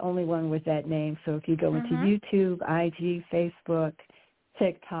well. I'm the only one with that name. So if you go into YouTube, IG, Facebook,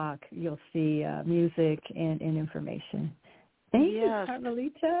 TikTok, you'll see music and information. Thank you,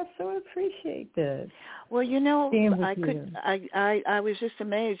 Carmelita. I so appreciate this. Well, you know, I was just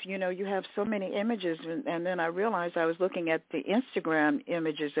amazed. You know, you have so many images, and then I realized I was looking at the Instagram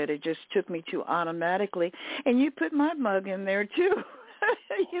images that it just took me to automatically, and you put my mug in there too.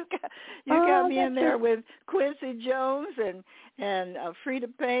 you got me in there with Quincy Jones and Frida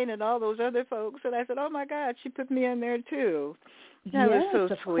Payne and all those other folks, and I said, oh my God, she put me in there too. That was so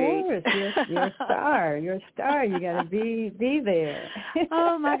sweet. Of course. You're a star. You're a star. You got to be there.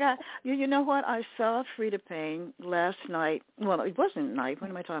 Oh, my God. You know what? I saw Frida Payne last night. Well, it wasn't night.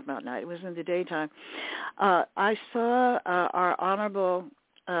 What am I talking about night? It was in the daytime. I saw our honorable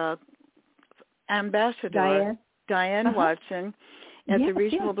ambassador, Diane Watson, at the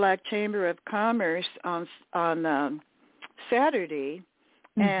Regional Black Chamber of Commerce on Saturday.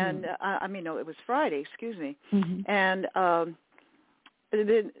 And, it was Friday, excuse me. And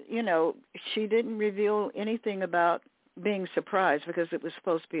she didn't reveal anything about being surprised because it was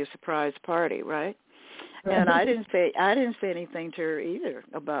supposed to be a surprise party, right? And I didn't say anything to her either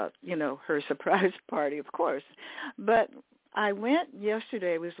about, her surprise party, of course. But I went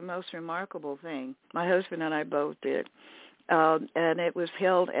yesterday. It was the most remarkable thing. My husband and I both did. And it was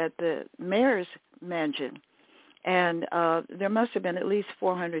held at the mayor's mansion. And there must have been at least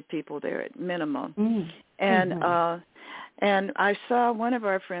 400 people there at minimum. And I saw one of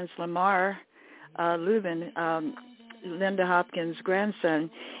our friends, Lamar Lubin, Linda Hopkins' grandson,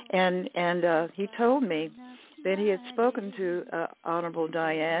 and he told me that he had spoken to Honorable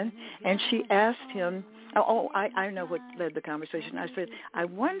Diane, and she asked him, I know what led the conversation. I said, I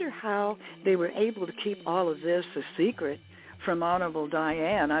wonder how they were able to keep all of this a secret from Honorable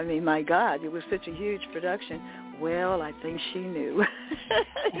Diane. I mean, my God, it was such a huge production. Well, I think she knew.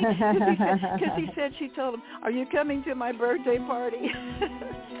 Because he said she told him, are you coming to my birthday party?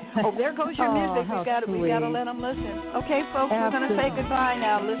 Oh, there goes your music. We got to let them listen. Okay, folks, we're going to say goodbye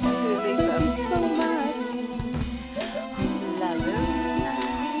now. Listen to Elisa. So much.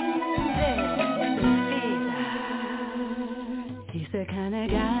 He's the kind of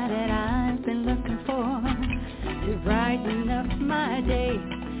guy that I've been looking for to brighten up my day.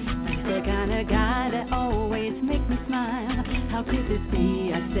 He's the kind of guy that always makes me smile. How could this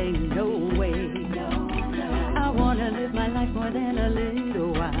be? I say no way. I want to live my life more than a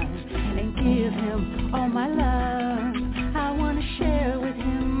little while and give him all my love. I want to share with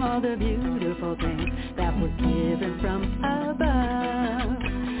him all the beautiful things that were given from above.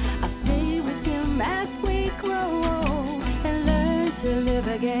 I'll stay with him as we grow and learn to live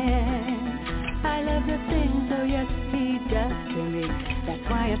again. I love the things, oh yes, he does to me. That's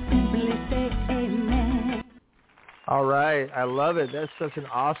why I simply say amen. All right. I love it. That's such an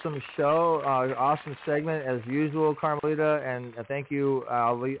awesome show, awesome segment as usual, Carmelita. And thank you,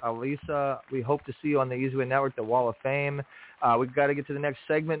 Elisa. We hope to see you on the eZWay Network, the Wall of Fame. We've got to get to the next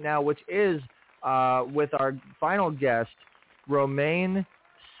segment now, which is with our final guest, Romane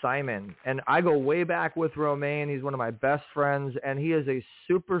Simon. And I go way back with Romane. He's one of my best friends, and he is a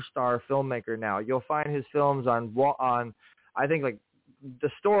superstar filmmaker now. You'll find his films on I think, like the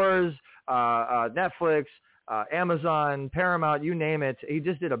stores, Netflix, Amazon, Paramount, you name it. He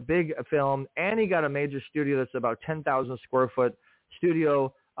just did a big film, and he got a major studio that's about 10,000 square foot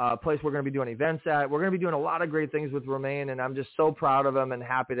studio, place we're going to be doing events at. We're going to be doing a lot of great things with Romane, and I'm just so proud of him and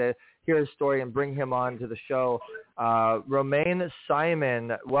happy to hear his story and bring him on to the show. Romane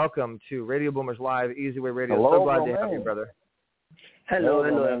Simon, welcome to Radio Boomers Live, eZWay Radio. Hello, so glad Romane. to have you, brother. Hello,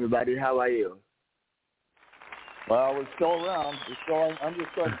 everybody. How are you? Well, we're still around. I'm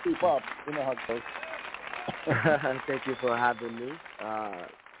just trying to keep up. You know how it goes. Thank you for having me.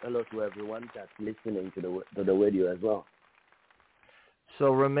 Hello to everyone that's listening to the radio as well.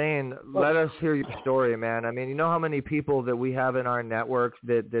 So, Romane, let us hear your story, man. I mean, you know how many people that we have in our network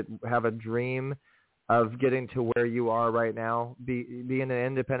that have a dream of getting to where you are right now, being an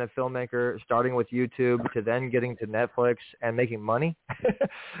independent filmmaker, starting with YouTube to then getting to Netflix and making money?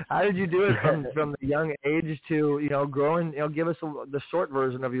 How did you do it from the young age to, growing? Give us the short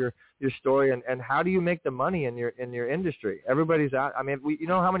version of your story, and how do you make the money in your industry? Everybody's out. I mean, you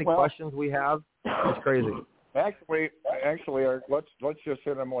know how many questions we have? It's crazy. Actually, Eric, let's just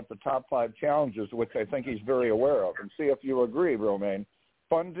hit him with the top 5 challenges, which I think he's very aware of, and see if you agree, Romane.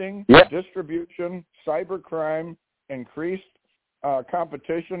 Funding, distribution, cybercrime, increased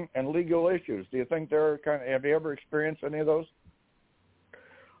competition, and legal issues. Do you think have you ever experienced any of those?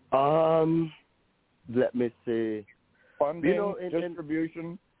 Let me see. Funding,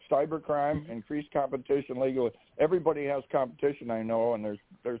 distribution, cybercrime, increased competition, legal. Everybody has competition, I know, and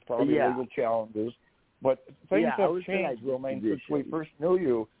there's probably legal challenges. But things have changed, Romane, since we first knew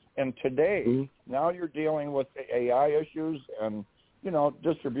you. And today, now you're dealing with AI issues, and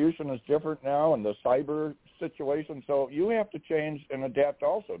distribution is different now, and the cyber situation. So you have to change and adapt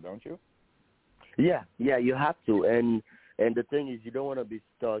also, don't you? Yeah, you have to. And the thing is, you don't want to be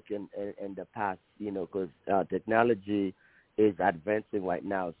stuck in the past, because technology is advancing right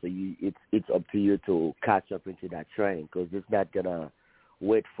now. So it's up to you to catch up into that train, because it's not gonna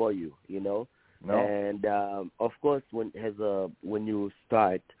wait for you, No. And of course, when you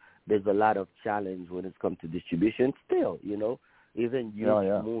start, there's a lot of challenge when it comes to distribution. Still, even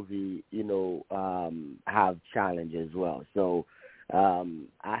movie, have challenge as well. So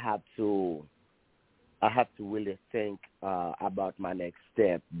I have to really think about my next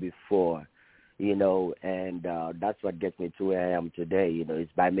step before, and that's what gets me to where I am today.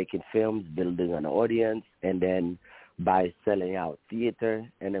 It's by making films, building an audience, and then by selling out theater.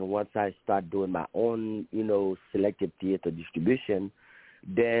 And then once I start doing my own, selective theater distribution,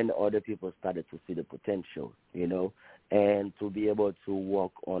 Then other people started to see the potential, and to be able to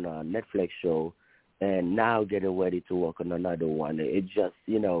work on a Netflix show and now getting ready to work on another one. It's just,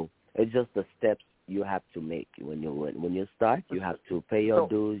 it's just the steps you have to make when you start. You have to pay your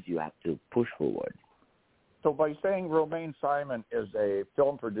dues. You have to push forward. So by saying Romane Simon is a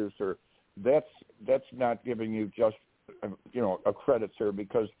film producer, that's not giving you just a credit, sir,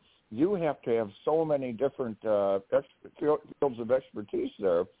 because you have to have so many different fields of expertise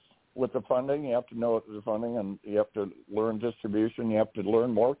there. With the funding, you have to know the funding, and you have to learn distribution. You have to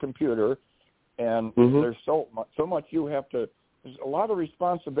learn more computer, and there's so much you have to. There's a lot of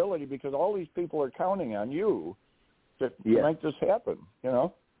responsibility because all these people are counting on you to make this happen. Yeah.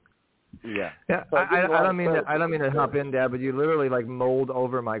 Yeah. So I don't mean to hop in, Dad, but you literally mold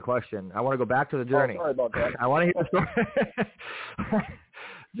over my question. I want to go back to the journey. Oh, sorry about that. I want to hear the story.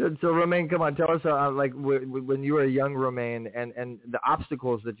 So Romane, come on, tell us when you were a young Romane and the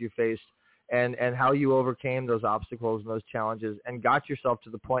obstacles that you faced and how you overcame those obstacles and those challenges and got yourself to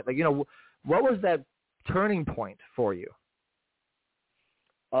the point. What was that turning point for you?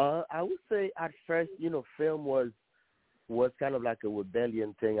 I would say at first, film was kind of like a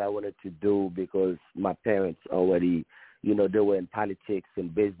rebellion thing I wanted to do because my parents already, they were in politics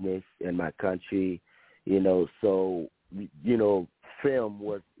and business in my country, so, film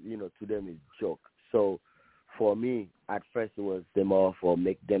was, to them is joke. So for me, at first it was more for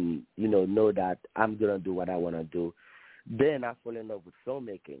make them, know that I'm going to do what I want to do. Then I fell in love with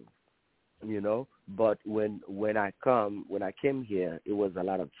filmmaking, but when I came here, it was a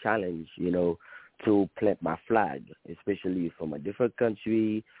lot of challenge, to plant my flag, especially from a different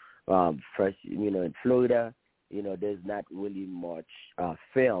country. First, in Florida, there's not really much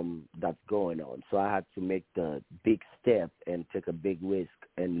film that's going on. So I had to make the big step and take a big risk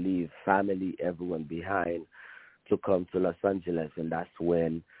and leave family, everyone behind to come to Los Angeles. And that's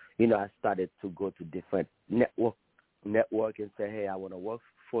when, I started to go to different network and say, hey, I want to work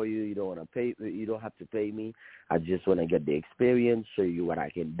for you. You don't have to pay me. I just want to get the experience, show you what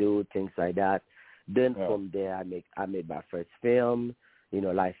I can do, things like that. Then from there, I made my first film,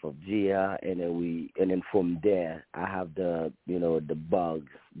 Life of Gia, and then from there, I have the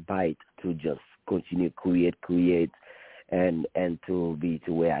bugs bite to just continue create, and to be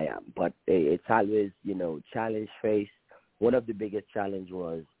to where I am. But it's always, challenge faced. One of the biggest challenge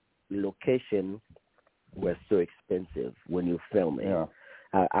was location was so expensive when you're filming. Yeah.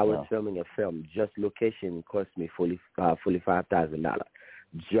 I was filming a film. Just location cost me $45,000.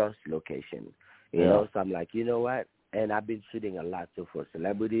 Just location. So I'm like, you know what? And I've been shooting a lot too for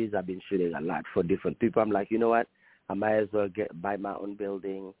celebrities. I've been shooting a lot for different people. I'm like, you know what? I might as well buy my own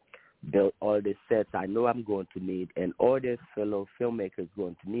building, build all the sets I know I'm going to need, and all the fellow filmmakers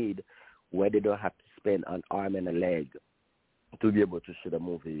going to need, where they don't have to spend an arm and a leg to be able to shoot a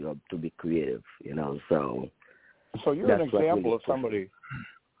movie or to be creative. So you're an example of somebody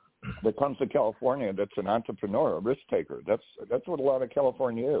that comes to California that's an entrepreneur, a risk taker. That's what a lot of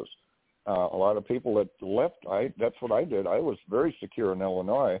California is. A lot of people that left, that's what I did. I was very secure in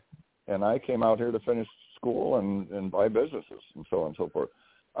Illinois, and I came out here to finish school and buy businesses and so on and so forth.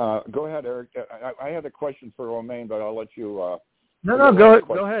 Go ahead, Eric. I had a question for Romane, but I'll let you. No,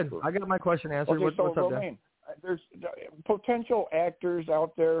 go ahead. I got my question answered. Okay, what's up, Romane, there's potential actors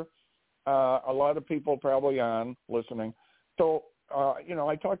out there. A lot of people probably listening. So,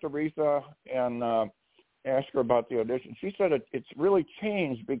 I talked to Rita and asked her about the audition. She said it's really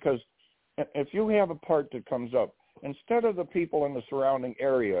changed because if you have a part that comes up, instead of the people in the surrounding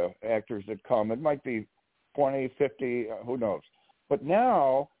area, actors that come, it might be 20, 50, who knows. But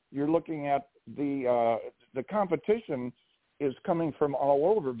now you're looking at the competition is coming from all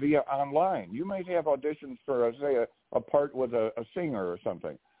over via online. You might have auditions for, say, a part with a singer or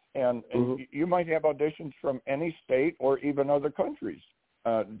something. And you might have auditions from any state or even other countries.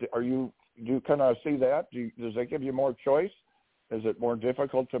 Do you kind of see that? Does that give you more choice? Is it more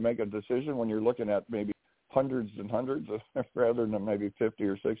difficult to make a decision when you're looking at maybe hundreds and hundreds rather than maybe 50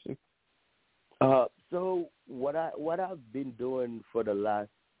 or 60? So what I've been doing for the last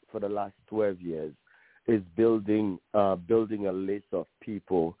 12 years is building a list of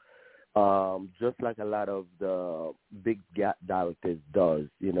people, just like a lot of the big directors does.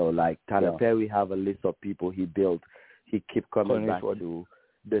 Like Tyler Perry have a list of people he built. He keep coming back to.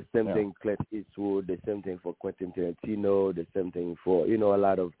 The same thing, Clint Eastwood, the same thing for Quentin Tarantino, the same thing for, a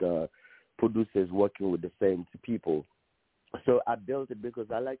lot of the producers working with the same people. So I built it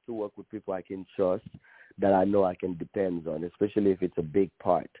because I like to work with people I can trust, that I know I can depend on, especially if it's a big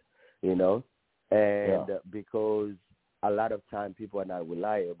part, and because a lot of time people are not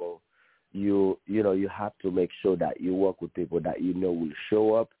reliable, you have to make sure that you work with people that you know will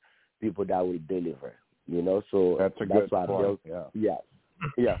show up, people that will deliver. So that's why point. I built.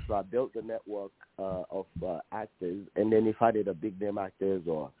 Yeah. So I built the network of actors, and then if I did a big name actors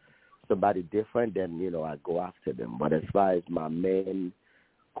or somebody different, then I go after them. But as far as my main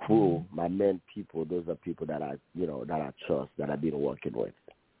crew, my main people, those are people that I trust, that I've been working with.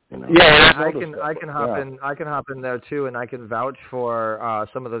 Yeah, I can hop in there too, and I can vouch for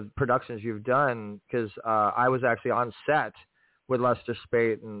some of the productions you've done, because I was actually on set with Lester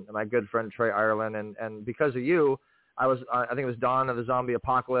Spate and my good friend Trey Ireland, and because of you, I think it was Dawn of the Zombie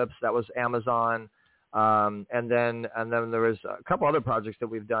Apocalypse. That was Amazon, and then there was a couple other projects that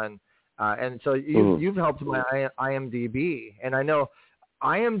we've done, and so you've helped my IMDb, and I know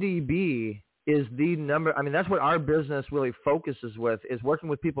IMDb is the number. I mean, that's what our business really focuses with, is working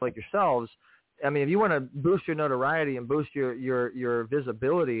with people like yourselves. I mean, if you want to boost your notoriety and boost your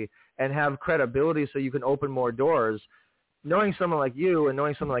visibility and have credibility so you can open more doors, knowing someone like you and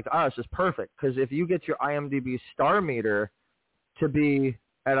knowing someone like us is perfect, because if you get your IMDb star meter to be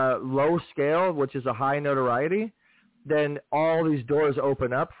at a low scale, which is a high notoriety, then all these doors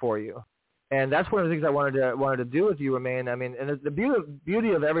open up for you. And that's one of the things I wanted to do with you, Romane. I mean, and the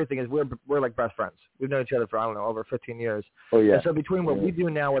beauty of everything is we're like best friends. We've known each other for, I don't know, over 15 years. Oh, yeah. And so between what we do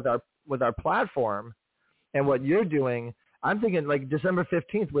now with our platform and what you're doing, I'm thinking like December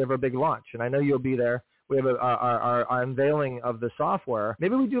 15th, we have our big launch, and I know you'll be there. We have our unveiling of the software.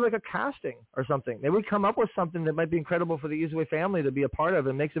 Maybe we do like a casting or something. Maybe we come up with something that might be incredible for the eZWay family to be a part of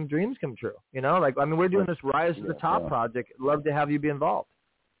and make some dreams come true. We're doing this Rise to the Top project. Love to have you be involved.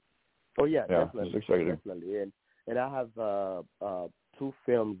 Oh, yeah, definitely. It's exciting. Definitely. And I have 2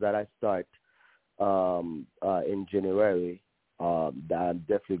 films that I start in January that I'm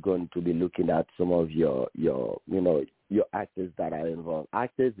definitely going to be looking at some of your actors that are involved,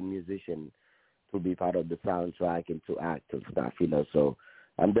 actors and musicians, to be part of the soundtrack and to act and stuff, So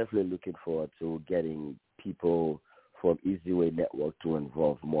I'm definitely looking forward to getting people from eZWay Network to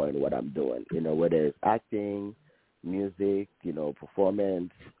involve more in what I'm doing, whether it's acting, music,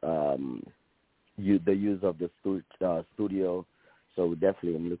 performance, the use of the studio. So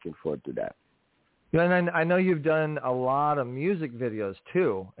definitely I'm looking forward to that. Yeah, and I know you've done a lot of music videos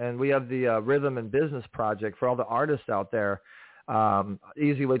too, and we have the Rhythm and Business Project for all the artists out there.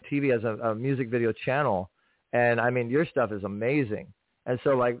 eZWay TV has a music video channel, and I mean, your stuff is amazing. And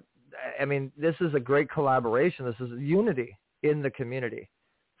so this is a great collaboration. This is unity in the community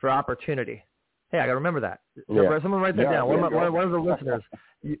for opportunity. Hey, I got to remember that. Yeah. Someone write that down. One of the listeners.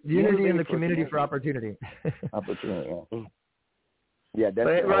 Unity in the community for opportunity. Opportunity, yeah. Yeah,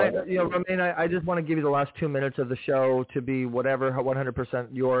 definitely. Right, Romane, I just want to give you the last 2 minutes of the show to be whatever, 100%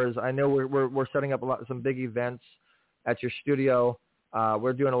 yours. I know we're setting up some big events at your studio.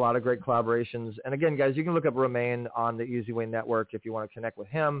 We're doing a lot of great collaborations. And again, guys, you can look up Romane on the eZWay Network if you want to connect with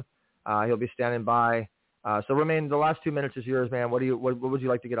him. He'll be standing by. So Romane, the last 2 minutes is yours, man. What would you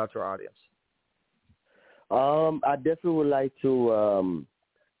like to get out to our audience? I definitely would like to,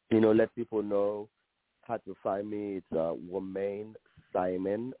 let people know how to find me. It's Romane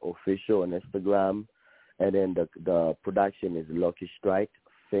Simon Official on Instagram, and then the production is Lucky Strike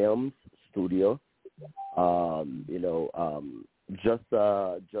Films Studio. Just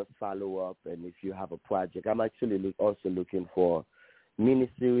follow up, and if you have a project, I'm actually also looking for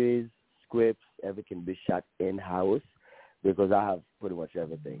miniseries, scripts, everything be shot in-house, because I have pretty much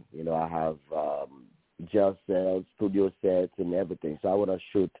everything. I have gel cells, studio sets, and everything. So I want to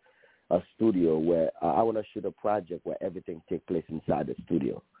shoot a studio where I want to shoot a project where everything takes place inside the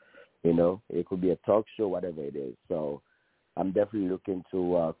studio. It could be a talk show, whatever it is. So I'm definitely looking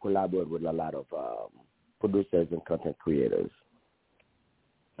to collaborate with a lot of producers and content creators.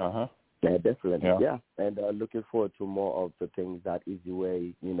 Uh-huh. Yeah, definitely. Yeah. And looking forward to more of the things that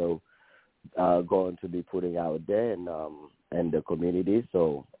eZWay, going to be putting out there and the community.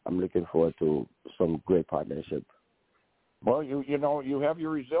 So I'm looking forward to some great partnership. Well, you have your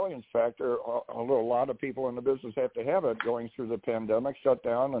resilience factor. Although a lot of people in the business have to have it, going through the pandemic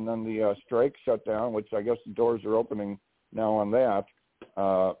shutdown and then the strike shutdown, which I guess the doors are opening now on that.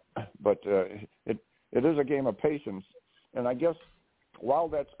 But it is a game of patience, and I guess while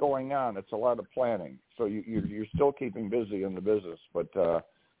that's going on, it's a lot of planning. So you're still keeping busy in the business, but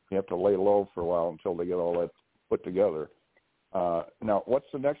you have to lay low for a while until they get all that put together. Now, what's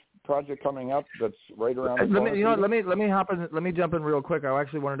the next project coming up that's right around the corner? Let me jump in real quick. I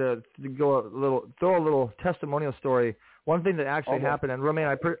actually wanted to throw a little testimonial story. One thing that actually happened, and Romane,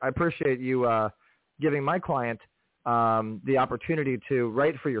 I appreciate you giving my client the opportunity to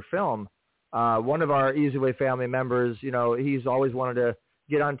write for your film. One of our eZWay family members, he's always wanted to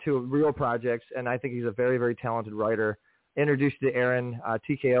get onto real projects, and I think he's a very, very talented writer. Introduced you to Aaron,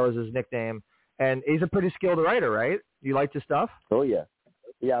 TKO is his nickname, and he's a pretty skilled writer, right? You like his stuff? Oh yeah,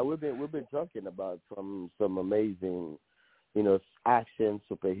 yeah. We've been talking about some amazing, action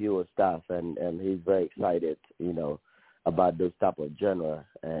superhero stuff, and he's very excited, about those type of genre,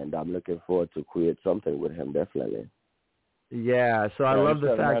 and I'm looking forward to create something with him, definitely. Yeah, so I love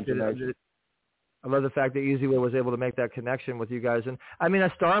the fact that eZWay was able to make that connection with you guys, and I mean,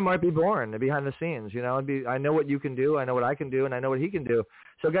 a star might be born behind the scenes. I know what you can do, I know what I can do, and I know what he can do.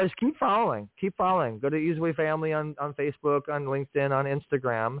 So guys, keep following. Go to eZWay Family on Facebook, on LinkedIn, on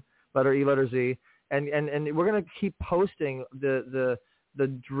Instagram, letter E, letter Z, and we're gonna keep posting the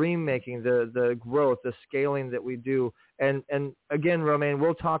dream making, the growth, the scaling that we do. And again, Romane,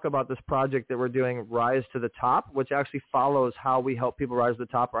 we'll talk about this project that we're doing, Rise to the Top, which actually follows how we help people rise to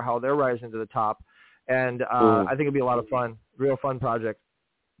the top or how they're rising to the top. And I think it'll be a lot of fun, real fun project.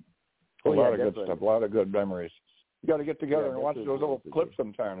 A lot of good stuff, a lot of good memories. You got to get together and watch those old clips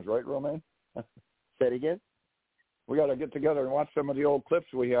sometimes, right, Romane? Say it again? We got to get together and watch some of the old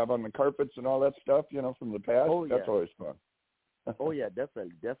clips we have on the carpets and all that stuff, from the past. Oh, yeah. That's always fun. Oh yeah,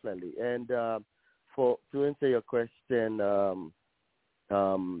 definitely. And to answer your question, I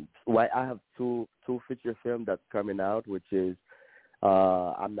have two feature films that's coming out, which is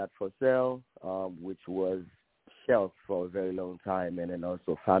I'm Not For Sale, which was shelved for a very long time, and then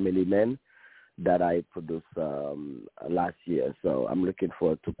also Family Men that I produced last year. So I'm looking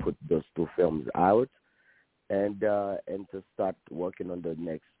forward to put those two films out, and to start working on the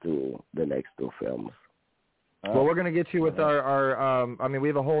next two films. Well, we're going to get you with our we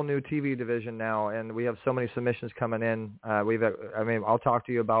have a whole new TV division now, and we have so many submissions coming in. I'll talk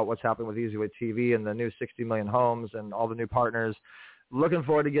to you about what's happening with eZWay TV and the new 60 million homes and all the new partners. Looking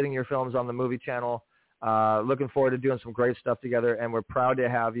forward to getting your films on the movie channel. Looking forward to doing some great stuff together, and we're proud to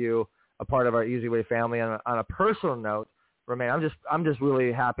have you a part of our eZWay family. And on a personal note, Romane, I'm just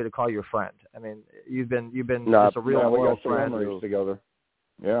really happy to call you a friend. I mean, you've been just a real loyal friend. Memories together.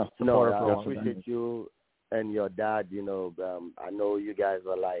 Yeah. I appreciate you and your dad. I know you guys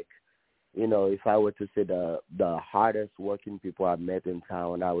are like, if I were to say the hardest working people I've met in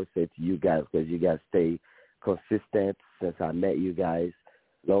town, I would say to you guys, because you guys stay consistent since I met you guys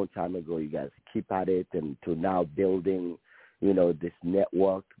a long time ago. You guys keep at it, and to now building, this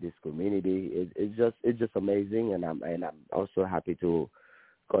network, this community. It's just amazing, and I'm also happy to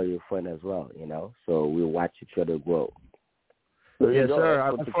call you a friend as well. So we watch each other grow. Yes,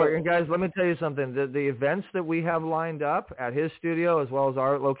 sir. And guys, let me tell you something. The events that we have lined up at his studio as well as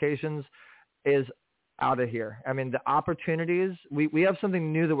our locations is out of here. I mean, the opportunities, we have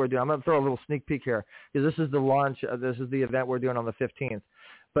something new that we're doing. I'm going to throw a little sneak peek here, because this is the launch. This is the event we're doing on the 15th.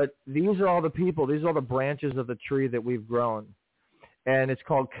 But these are all the people. These are all the branches of the tree that we've grown. And it's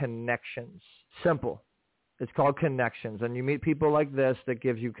called Connections. Simple. It's called Connections, and you meet people like this that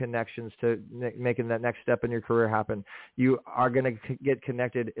gives you connections to making that next step in your career happen. You are going to get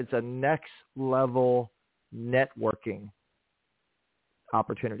connected. It's a next level networking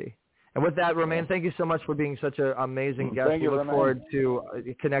opportunity. And with that, Romane, thank you so much for being such an amazing guest. We look forward to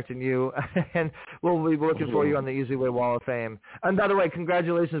connecting you, and we'll be looking for you on the eZWay Wall of Fame. And by the way,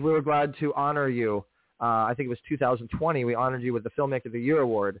 congratulations. We were glad to honor you. I think it was 2020. We honored you with the Filmmaker of the Year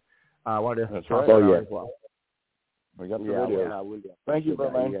Award. I wanted to talk about that as well. We got the video. Thank you,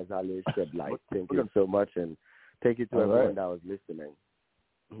 Feldman. Yes, I shed light. Thank you so much, and thank you to everyone that was listening.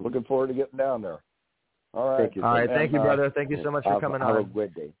 Looking forward to getting down there. All right. Thank you. All right. Thank you, brother. Thank you so much for coming on. Have a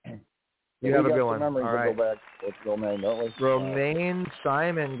great day. You have a good one. All right. Go back with Romane, don't we? Romane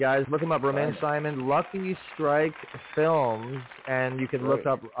Simon, guys. Look him up. Romane Simon, Lucky Strike Films. And you can look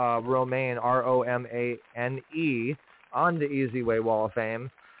up Romane, Romane, on the eZWay Wall of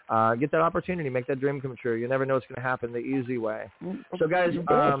Fame. Get that opportunity. Make that dream come true. You never know what's going to happen the easy way. So, guys,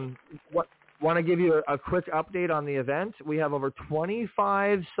 want to give you a quick update on the event. We have over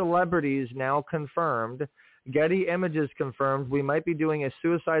 25 celebrities now confirmed. Getty Images confirmed. We might be doing a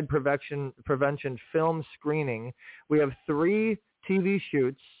suicide prevention film screening. We have 3 TV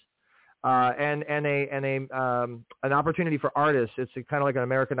shoots and an opportunity for artists. It's kind of like an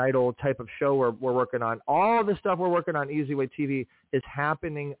American Idol type of show we're working on. All the stuff we're working on eZWay TV is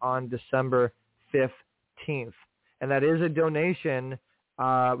happening on December 15th, and that is a donation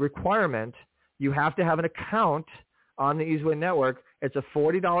requirement. You have to have an account on the eZWay network. It's a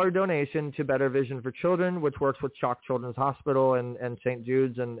 $40 donation to Better Vision for Children, which works with Chalk Children's Hospital and St.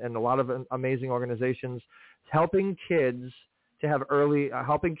 Jude's and a lot of amazing organizations helping kids to have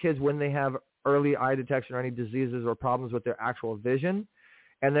helping kids when they have early eye detection or any diseases or problems with their actual vision.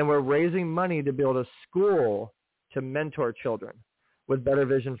 And then we're raising money to build a school to mentor children. with better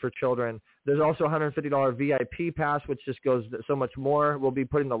vision for children. There's also a $150 VIP pass, which just goes so much more. We'll be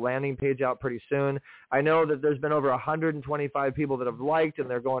putting the landing page out pretty soon. I know that there's been over 125 people that have liked, and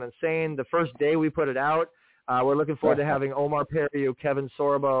they're going insane. The first day we put it out, we're looking forward to having Omar Periu, Kevin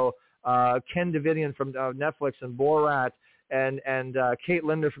Sorbo, Ken Davidian from Netflix, and Borat, and Kate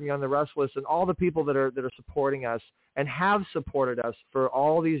Linder from Young the Restless, and all the people that are supporting us and have supported us for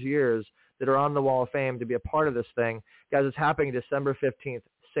all these years that are on the Wall of Fame to be a part of this thing. Guys, it's happening December 15th.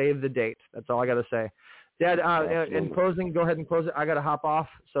 Save the date. That's all I got to say. Dad, in closing, go ahead and close it. I got to hop off,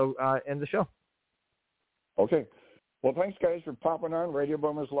 so end the show. Okay. Well, thanks, guys, for popping on Radio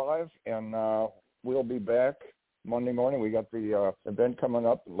Boomers Live, and we'll be back Monday morning. We got the event coming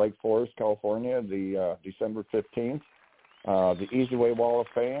up in Lake Forest, California, the December 15th. The eZWay Wall of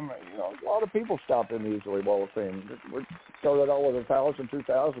Fame. You know, a lot of people stop in the eZWay Wall of Fame. We started out with 1,000,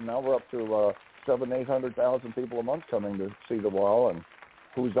 2,000. Now we're up to 700,000, 800,000 people a month coming to see the wall and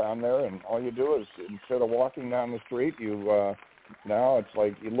who's on there. And all you do is, instead of walking down the street, you now it's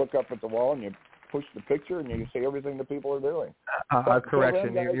like you look up at the wall and you push the picture and you see everything the people are doing.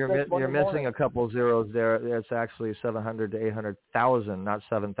 Correction, you're missing a couple zeros there. It's actually 700 to 800,000, not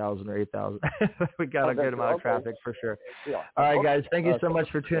 7,000 or 8,000. We got a good amount of traffic for sure. Yeah. All right, guys, thank you so much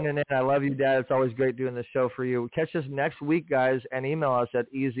for tuning in. I love you, Dad. It's always great doing this show for you. Catch us next week, guys, and email us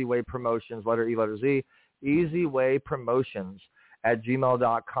at eZWay Promotions, letter E, letter Z, eZWay Promotions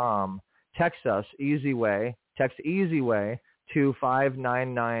 @gmail.com. Text us, eZWay, text eZWay to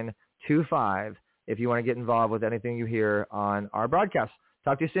 59925 if you want to get involved with anything you hear on our broadcast.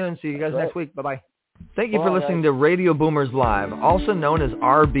 Talk to you soon. See you guys next week. Bye-bye. Thank you for listening to Radio Boomers Live, also known as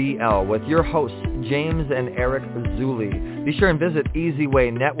RBL, with your hosts, James and Eric Zuli. Be sure and visit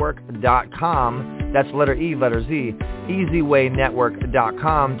eZWayNetwork.com, that's letter E, letter Z,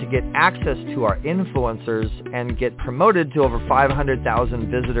 eZWayNetwork.com to get access to our influencers and get promoted to over 500,000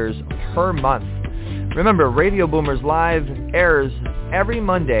 visitors per month. Remember, Radio Boomers Live airs every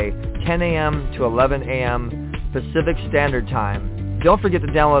Monday, 10 a.m. to 11 a.m. Pacific Standard Time. Don't forget to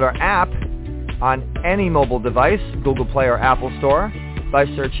download our app on any mobile device, Google Play or Apple Store, by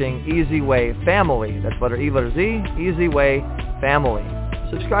searching eZWay Family. That's letter E, letter Z, eZWay Family.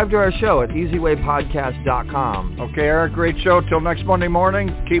 Subscribe to our show at eZWayPodcast.com. Okay, Eric, great show. Till next Monday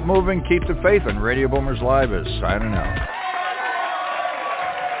morning, keep moving, keep the faith, and Radio Boomers Live is signing out.